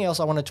 Now, something else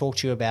I want to talk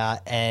to you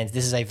about, and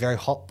this is a very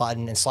hot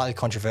button and slightly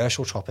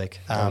controversial topic.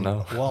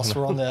 Whilst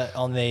we're on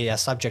the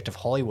subject of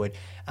Hollywood,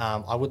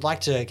 I would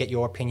like to get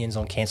your opinions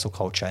on cancel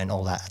culture and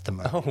all that at the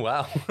moment. Oh,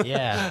 wow.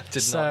 Yeah.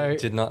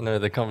 Did not know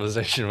the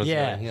conversation was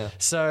going. Yeah.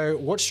 So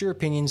what's your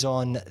opinions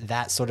on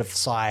that sort of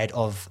side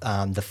of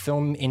the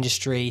film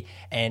industry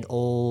and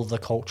all the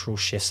cultural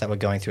shifts that we're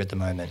going through at the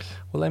moment?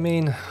 Well, I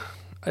mean,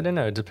 I don't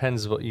know. It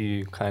depends what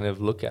you kind of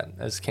look at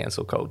as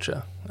cancel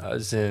culture.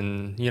 As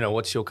in,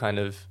 what's your kind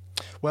of...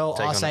 Well,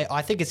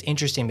 I think it's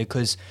interesting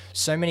because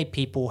so many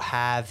people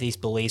have these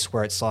beliefs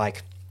where it's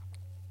like,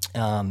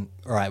 all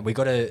right, we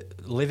got to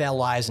live our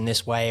lives in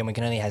this way, and we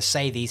can only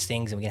say these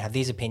things, and we can have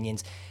these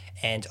opinions.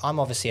 And I'm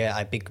obviously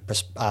a big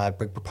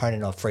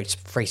proponent of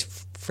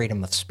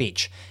freedom of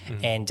speech.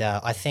 Mm-hmm. And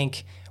I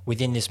think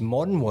within this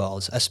modern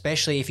world,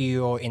 especially if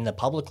you're in the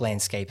public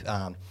landscape,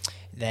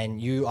 then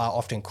you are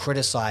often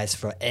criticized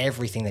for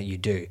everything that you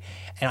do.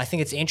 And I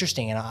think it's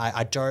interesting, and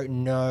I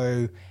don't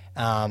know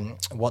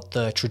what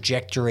the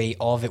trajectory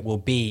of it will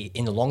be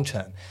in the long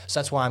term. So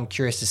that's why I'm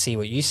curious to see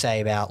what you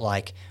say about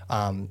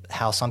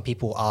how some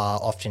people are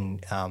often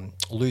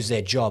lose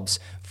their jobs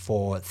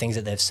for things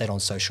that they've said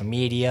on social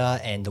media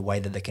and the way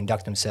that they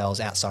conduct themselves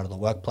outside of the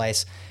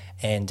workplace.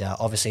 And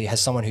obviously, as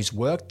someone who's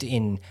worked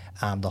in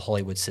the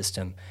Hollywood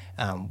system,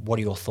 what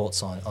are your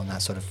thoughts on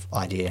that sort of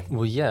idea?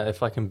 Well, yeah,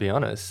 if I can be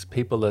honest,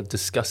 people are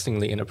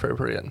disgustingly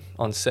inappropriate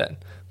on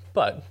set.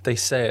 But they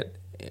say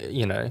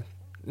it,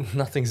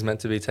 nothing's meant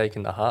to be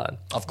taken to heart.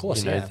 Of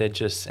course, they're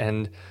just...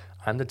 And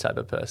I'm the type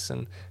of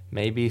person,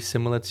 maybe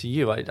similar to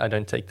you, I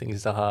don't take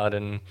things to heart.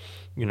 And,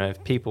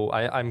 if people...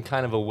 I'm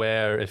kind of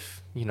aware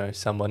if,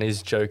 someone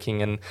is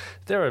joking. And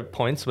there are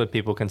points where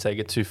people can take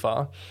it too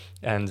far.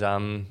 And,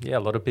 a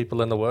lot of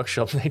people in the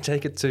workshop, they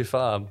take it too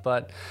far.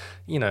 But,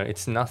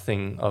 it's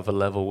nothing of a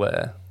level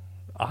where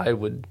I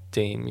would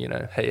deem,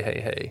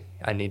 hey,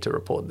 I need to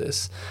report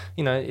this.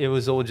 It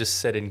was all just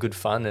said in good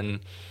fun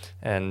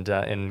and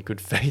in good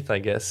faith, I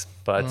guess.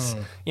 But,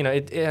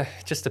 it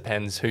just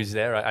depends who's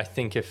there. I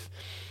think if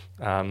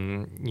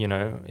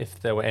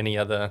there were any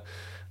other,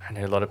 I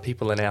know a lot of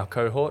people in our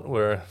cohort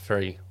were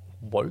very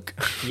woke.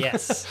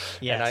 Yes.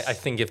 And I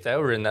think if they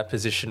were in that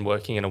position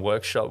working in a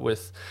workshop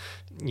with,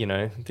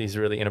 these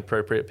really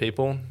inappropriate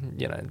people,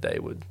 they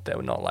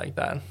would not like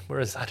that.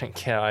 Whereas I don't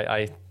care.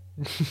 I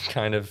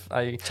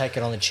take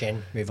it on the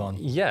chin, move on.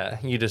 Yeah,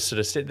 you just sort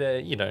of sit there.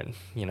 You don't,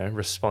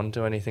 respond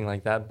to anything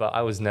like that. But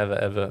I was never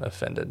ever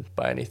offended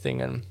by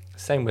anything. And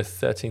same with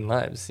 13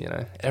 Lives.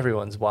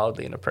 Everyone's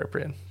wildly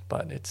inappropriate,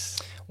 but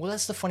it's. Well,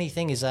 that's the funny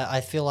thing is that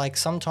I feel like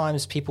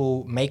sometimes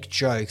people make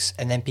jokes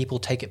and then people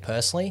take it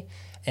personally.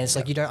 And it's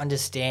like you don't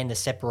understand the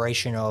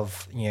separation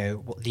of,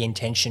 the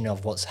intention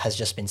of what has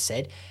just been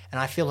said. And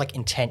I feel like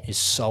intent is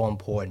so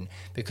important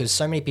because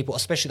so many people,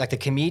 especially like the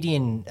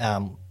comedian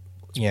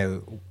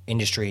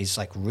industry is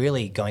like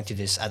really going through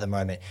this at the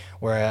moment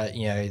where,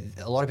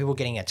 a lot of people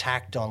getting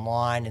attacked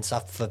online and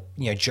stuff for,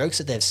 jokes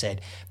that they've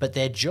said, but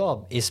their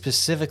job is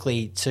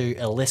specifically to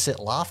elicit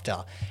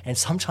laughter. And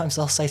sometimes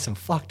they'll say some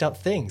fucked up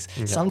things.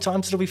 Yeah.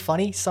 Sometimes it'll be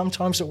funny,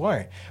 sometimes it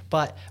won't.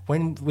 But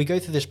when we go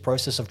through this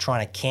process of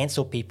trying to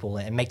cancel people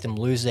and make them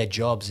lose their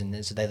jobs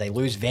and so they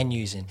lose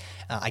venues and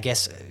I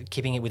guess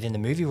keeping it within the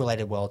movie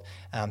related world,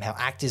 how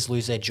actors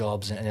lose their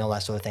jobs and all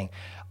that sort of thing.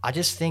 I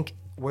just think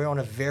we're on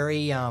a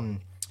very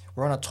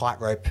we're on a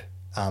tightrope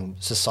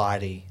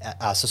societally,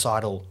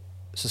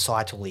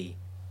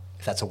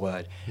 if that's a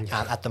word,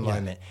 at the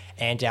moment.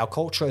 And our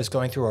culture is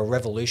going through a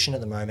revolution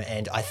at the moment.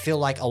 And I feel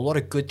like a lot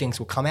of good things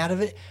will come out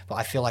of it. But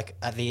I feel like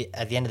at the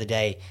end of the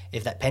day,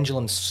 if that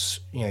pendulum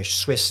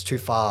swifts too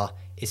far,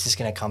 it's just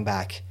going to come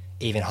back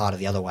even harder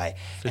the other way.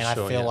 I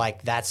feel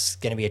like that's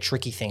going to be a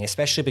tricky thing,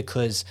 especially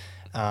because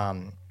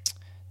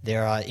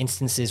there are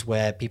instances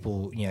where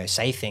people,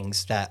 say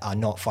things that are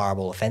not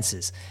fireable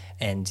offences,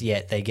 and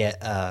yet they get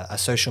a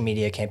social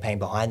media campaign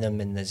behind them,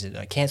 and there's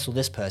cancel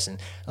this person.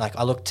 Like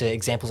I look to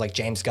examples like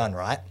James Gunn,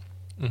 right?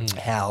 Mm-hmm.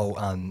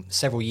 How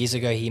several years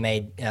ago he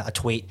made a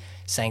tweet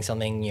saying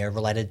something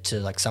related to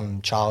like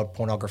some child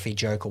pornography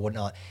joke or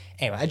whatnot.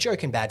 Anyway, a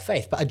joke in bad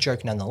faith, but a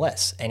joke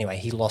nonetheless. Anyway,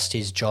 he lost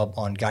his job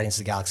on Guardians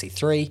of the Galaxy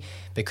 3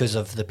 because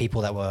of the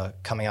people that were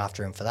coming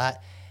after him for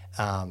that.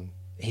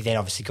 He then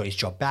obviously got his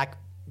job back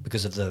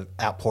because of the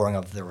outpouring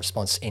of the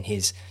response in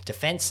his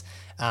defense.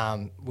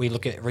 We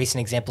look at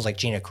recent examples like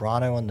Gina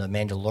Carano on The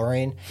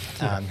Mandalorian,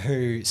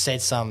 who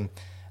said some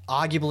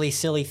arguably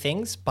silly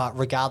things, but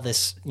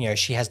regardless,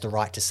 she has the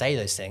right to say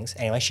those things.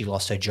 Anyway, she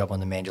lost her job on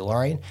The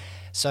Mandalorian.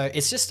 So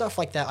it's just stuff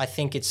like that. I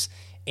think it's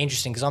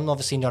interesting because I'm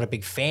obviously not a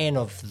big fan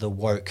of the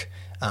woke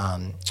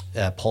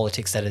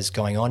politics that is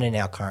going on in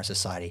our current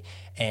society.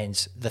 And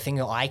the thing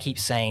that I keep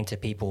saying to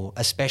people,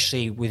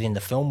 especially within the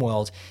film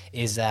world,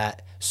 is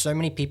that so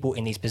many people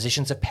in these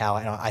positions of power,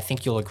 and I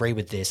think you'll agree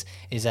with this,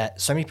 is that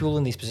so many people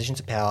in these positions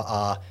of power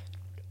are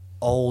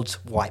old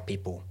white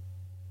people,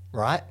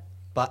 right?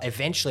 But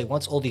eventually,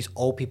 once all these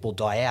old people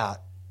die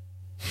out,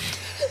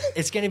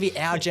 it's going to be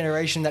our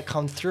generation that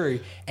come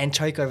through and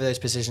take over those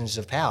positions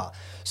of power.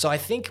 So I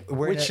think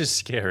which is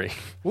scary.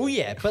 Well,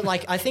 yeah, but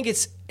like I think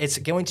it's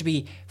going to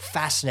be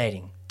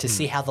fascinating to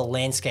see how the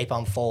landscape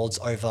unfolds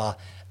over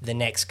the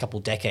next couple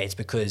decades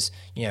because,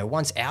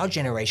 once our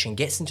generation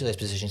gets into those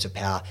positions of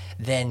power,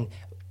 then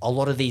a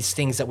lot of these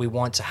things that we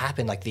want to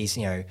happen, like these,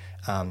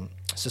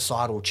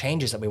 societal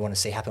changes that we want to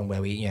see happen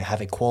where we,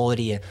 have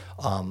equality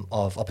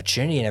of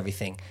opportunity and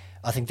everything,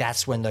 I think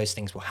that's when those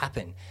things will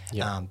happen.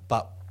 Yeah.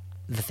 But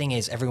the thing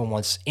is, everyone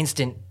wants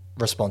instant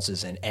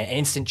responses and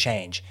instant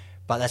change.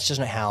 But that's just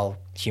not how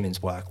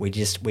humans work.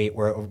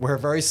 We're a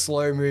very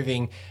slow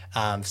moving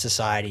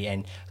society,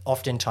 and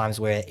oftentimes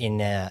we're in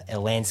a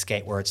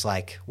landscape where it's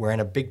like we're in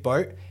a big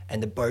boat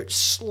and the boat's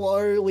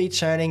slowly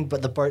turning,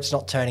 but the boat's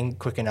not turning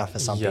quick enough for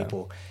some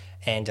people.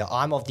 And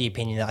I'm of the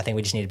opinion that I think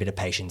we just need a bit of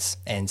patience,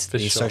 and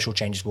these social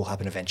changes will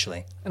happen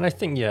eventually. And I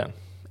think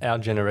our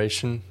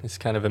generation is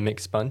kind of a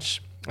mixed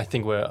bunch. I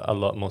think we're a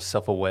lot more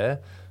self-aware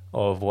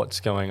of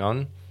what's going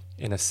on.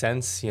 In a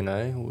sense,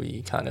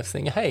 we kind of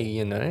think,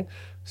 hey,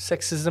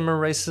 sexism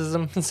or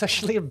racism is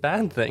actually a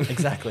bad thing.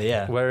 Exactly,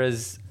 yeah.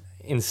 Whereas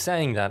in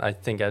saying that, I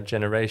think our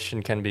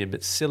generation can be a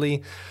bit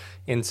silly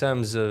in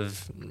terms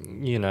of,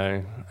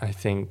 I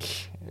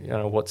think,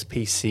 what's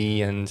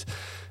PC and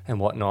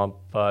whatnot.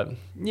 But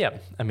yeah,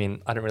 I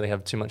mean, I don't really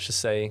have too much to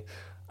say.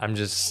 I'm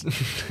just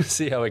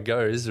see how it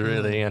goes,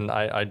 really. And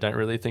I don't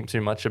really think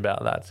too much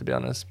about that, to be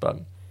honest.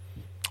 But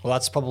well,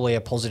 that's probably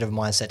a positive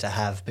mindset to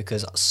have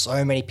because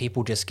so many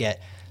people just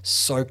get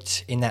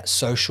soaked in that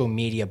social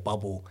media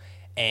bubble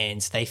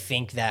and they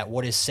think that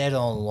what is said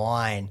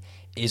online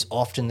is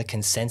often the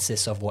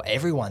consensus of what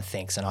everyone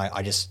thinks. And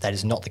I just, that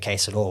is not the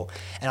case at all.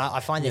 And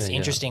I find this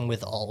interesting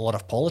with a lot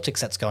of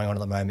politics that's going on at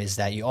the moment is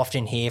that you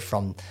often hear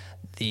from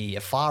the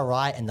far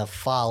right and the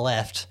far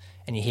left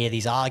and you hear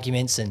these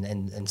arguments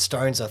and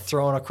stones are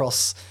thrown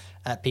across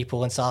at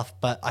people and stuff.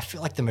 But I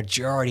feel like the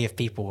majority of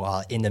people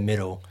are in the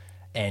middle.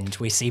 and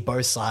we see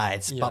both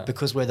sides. Yeah. But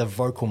because we're the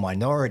vocal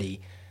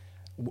minority,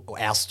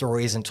 our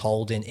story isn't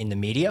told in the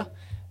media.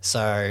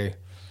 So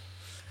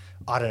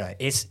I don't know.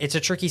 It's a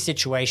tricky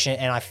situation,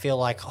 and I feel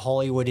like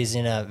Hollywood is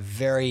in a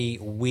very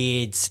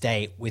weird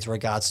state with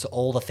regards to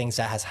all the things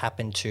that has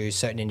happened to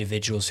certain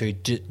individuals who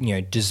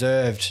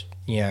deserved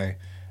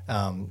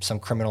some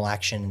criminal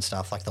action and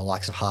stuff, like the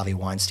likes of Harvey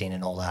Weinstein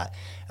and all that.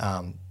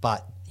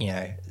 But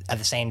at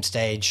the same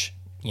stage,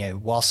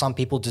 while some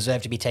people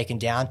deserve to be taken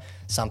down,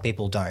 some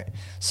people don't.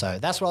 So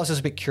that's why I was just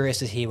a bit curious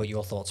to hear what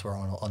your thoughts were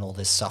on all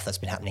this stuff that's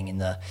been happening in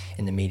the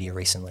media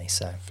recently.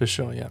 So For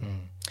sure, yeah.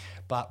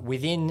 But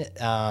within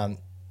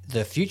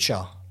the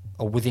future,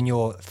 or within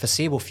your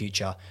foreseeable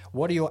future,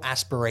 what are your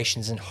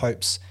aspirations and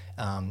hopes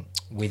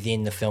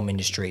within the film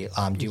industry?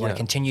 Do you want to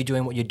continue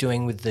doing what you're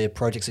doing with the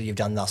projects that you've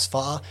done thus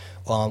far,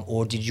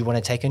 or did you want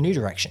to take a new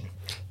direction?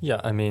 Yeah,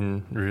 I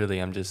mean, really,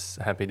 I'm just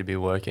happy to be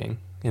working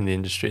in the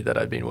industry that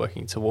I've been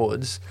working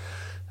towards.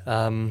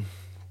 And,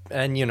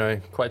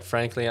 quite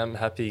frankly, I'm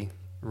happy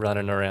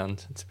running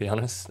around, to be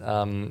honest.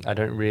 I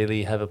don't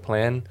really have a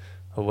plan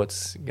of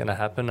what's going to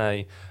happen.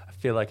 I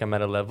feel like I'm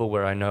at a level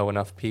where I know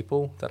enough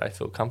people that I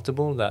feel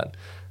comfortable that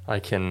I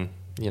can,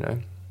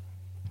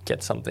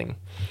 get something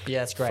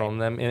that's great. from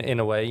them in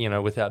a way,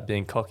 without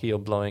being cocky or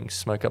blowing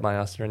smoke up my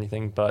ass or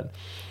anything. But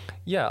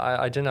yeah,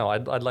 I don't know.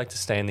 I'd like to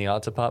stay in the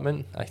art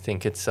department. I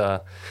think it's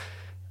the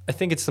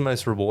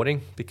most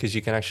rewarding because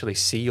you can actually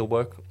see your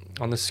work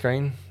on the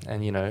screen.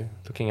 And,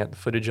 looking at the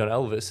footage on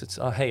Elvis, it's,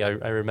 oh, hey,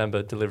 I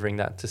remember delivering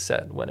that to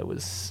set when it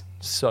was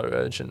so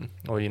urgent.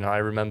 Or, I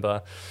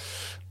remember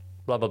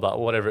blah, blah, blah,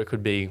 whatever it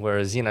could be.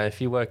 Whereas,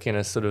 if you work in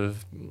a sort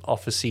of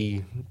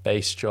office-y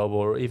based job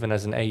or even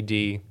as an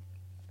AD,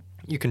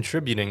 you're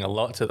contributing a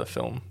lot to the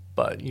film,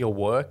 but your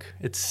work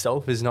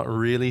itself is not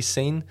really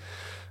seen,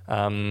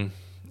 in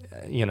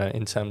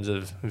terms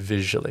of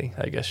visually,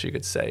 I guess you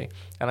could say.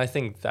 And I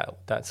think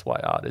that's why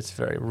art is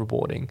very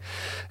rewarding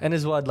and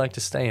is why I'd like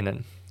to stay in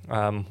it.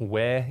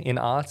 Where in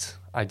art,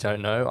 I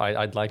don't know.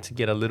 I'd like to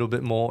get a little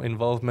bit more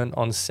involvement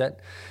on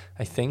set,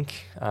 I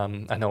think.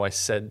 I know I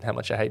said how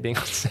much I hate being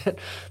on set,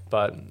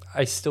 but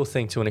I still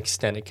think to an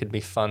extent it could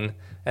be fun.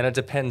 And it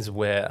depends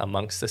where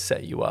amongst the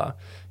set you are.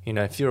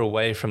 If you're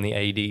away from the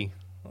AD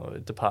or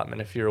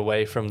department, if you're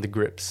away from the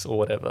grips or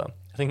whatever,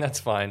 I think that's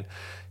fine.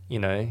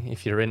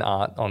 If you're in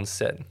art on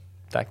set,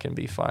 that can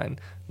be fine.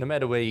 No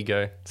matter where you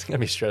go, it's going to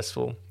be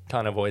stressful.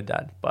 Can't avoid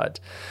that. But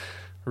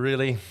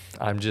really,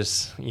 I'm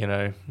just,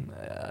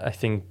 I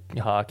think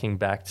harking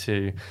back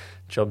to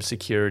job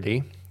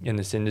security in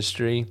this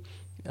industry,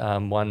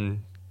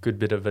 one good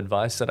bit of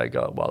advice that I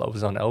got while I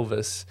was on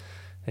Elvis,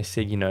 they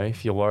said,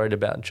 if you're worried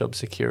about job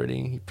security,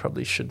 you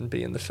probably shouldn't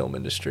be in the film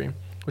industry,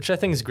 which I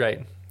think is great,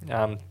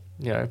 to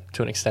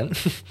an extent.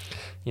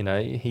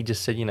 He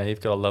just said, you've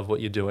got to love what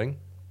you're doing.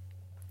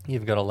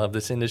 You've got to love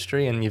this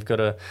industry, and you've got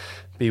to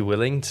be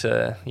willing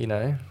to,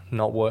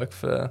 not work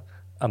for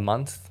a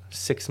month,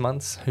 6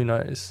 months, who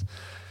knows.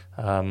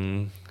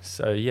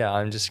 So yeah,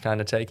 I'm just kind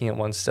of taking it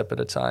one step at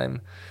a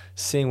time,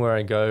 seeing where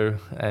I go,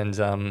 and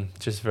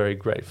just very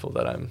grateful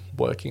that I'm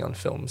working on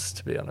films,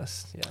 to be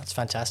honest. Yeah, that's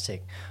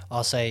fantastic.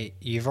 I'll say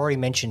you've already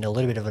mentioned a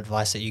little bit of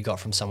advice that you got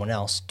from someone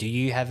else. Do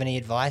you have any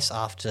advice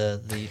after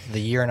the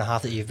year and a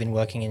half that you've been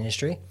working in the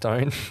industry?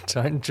 Don't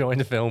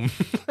join film.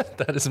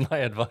 That is my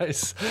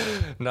advice.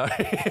 No,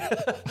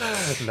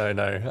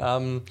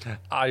 no.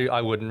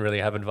 I wouldn't really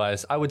have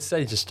advice. I would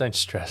say just don't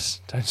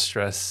stress. Don't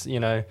stress.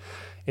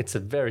 It's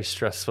a very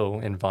stressful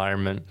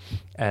environment,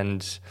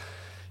 and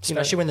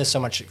especially when there's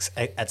so much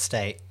at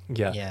stake.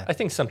 Yeah. I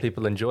think some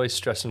people enjoy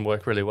stress and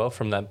work really well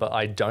from that, but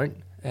I don't.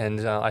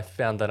 And I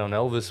found that on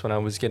Elvis, when I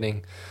was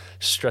getting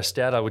stressed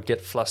out, I would get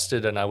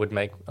flustered and I would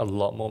make a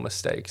lot more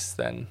mistakes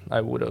than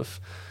I would have,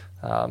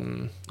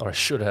 or I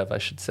should have, I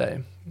should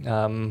say.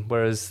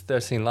 Whereas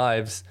 13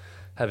 Lives,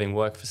 having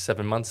worked for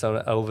 7 months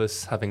on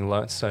Elvis, having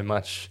learnt so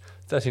much,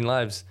 13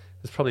 Lives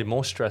was probably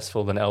more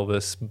stressful than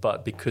Elvis,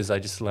 but because I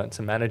just learnt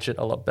to manage it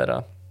a lot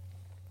better.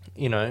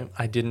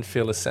 I didn't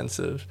feel a sense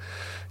of,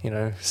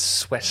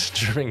 sweat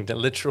dripping, the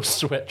literal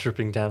sweat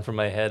dripping down from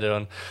my head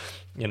on,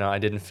 I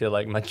didn't feel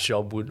like my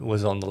job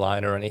was on the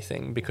line or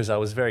anything, because I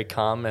was very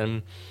calm,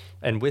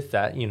 and with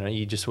that,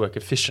 you just work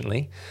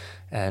efficiently,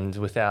 and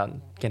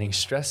without getting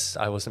stressed,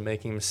 I wasn't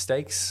making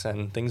mistakes,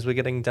 and things were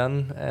getting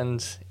done,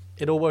 and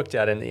it all worked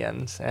out in the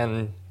end.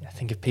 And I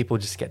think if people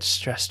just get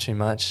stressed too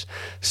much,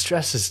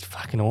 stress is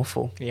fucking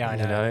awful. Yeah, I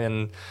know.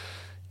 And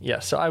yeah,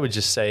 so I would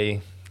just say,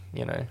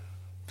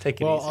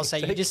 take it easy. Well, I'll say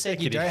you just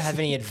said you don't have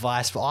any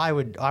advice, but I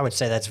would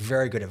say that's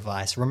very good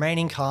advice.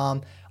 Remaining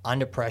calm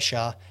under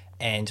pressure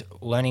and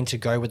learning to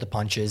go with the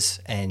punches,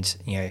 and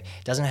it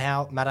doesn't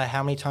matter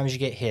how many times you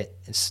get hit.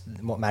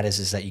 What matters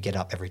is that you get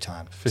up every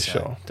time. For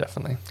sure,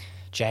 definitely.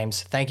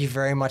 James, thank you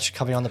very much for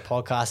coming on the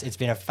podcast. It's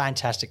been a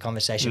fantastic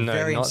conversation,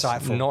 very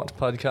insightful. Not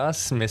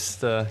podcasts,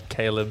 Mr.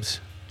 Caleb's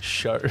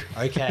show.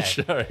 Okay.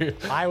 Show.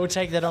 I will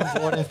take that on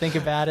board and think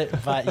about it.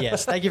 But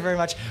yes, thank you very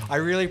much. I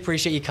really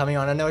appreciate you coming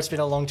on. I know it's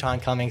been a long time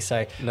coming,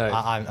 so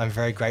I'm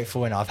very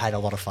grateful, and I've had a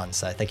lot of fun.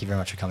 So thank you very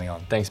much for coming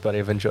on. Thanks, buddy.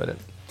 I've enjoyed it.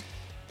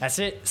 That's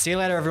it. See you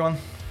later, everyone.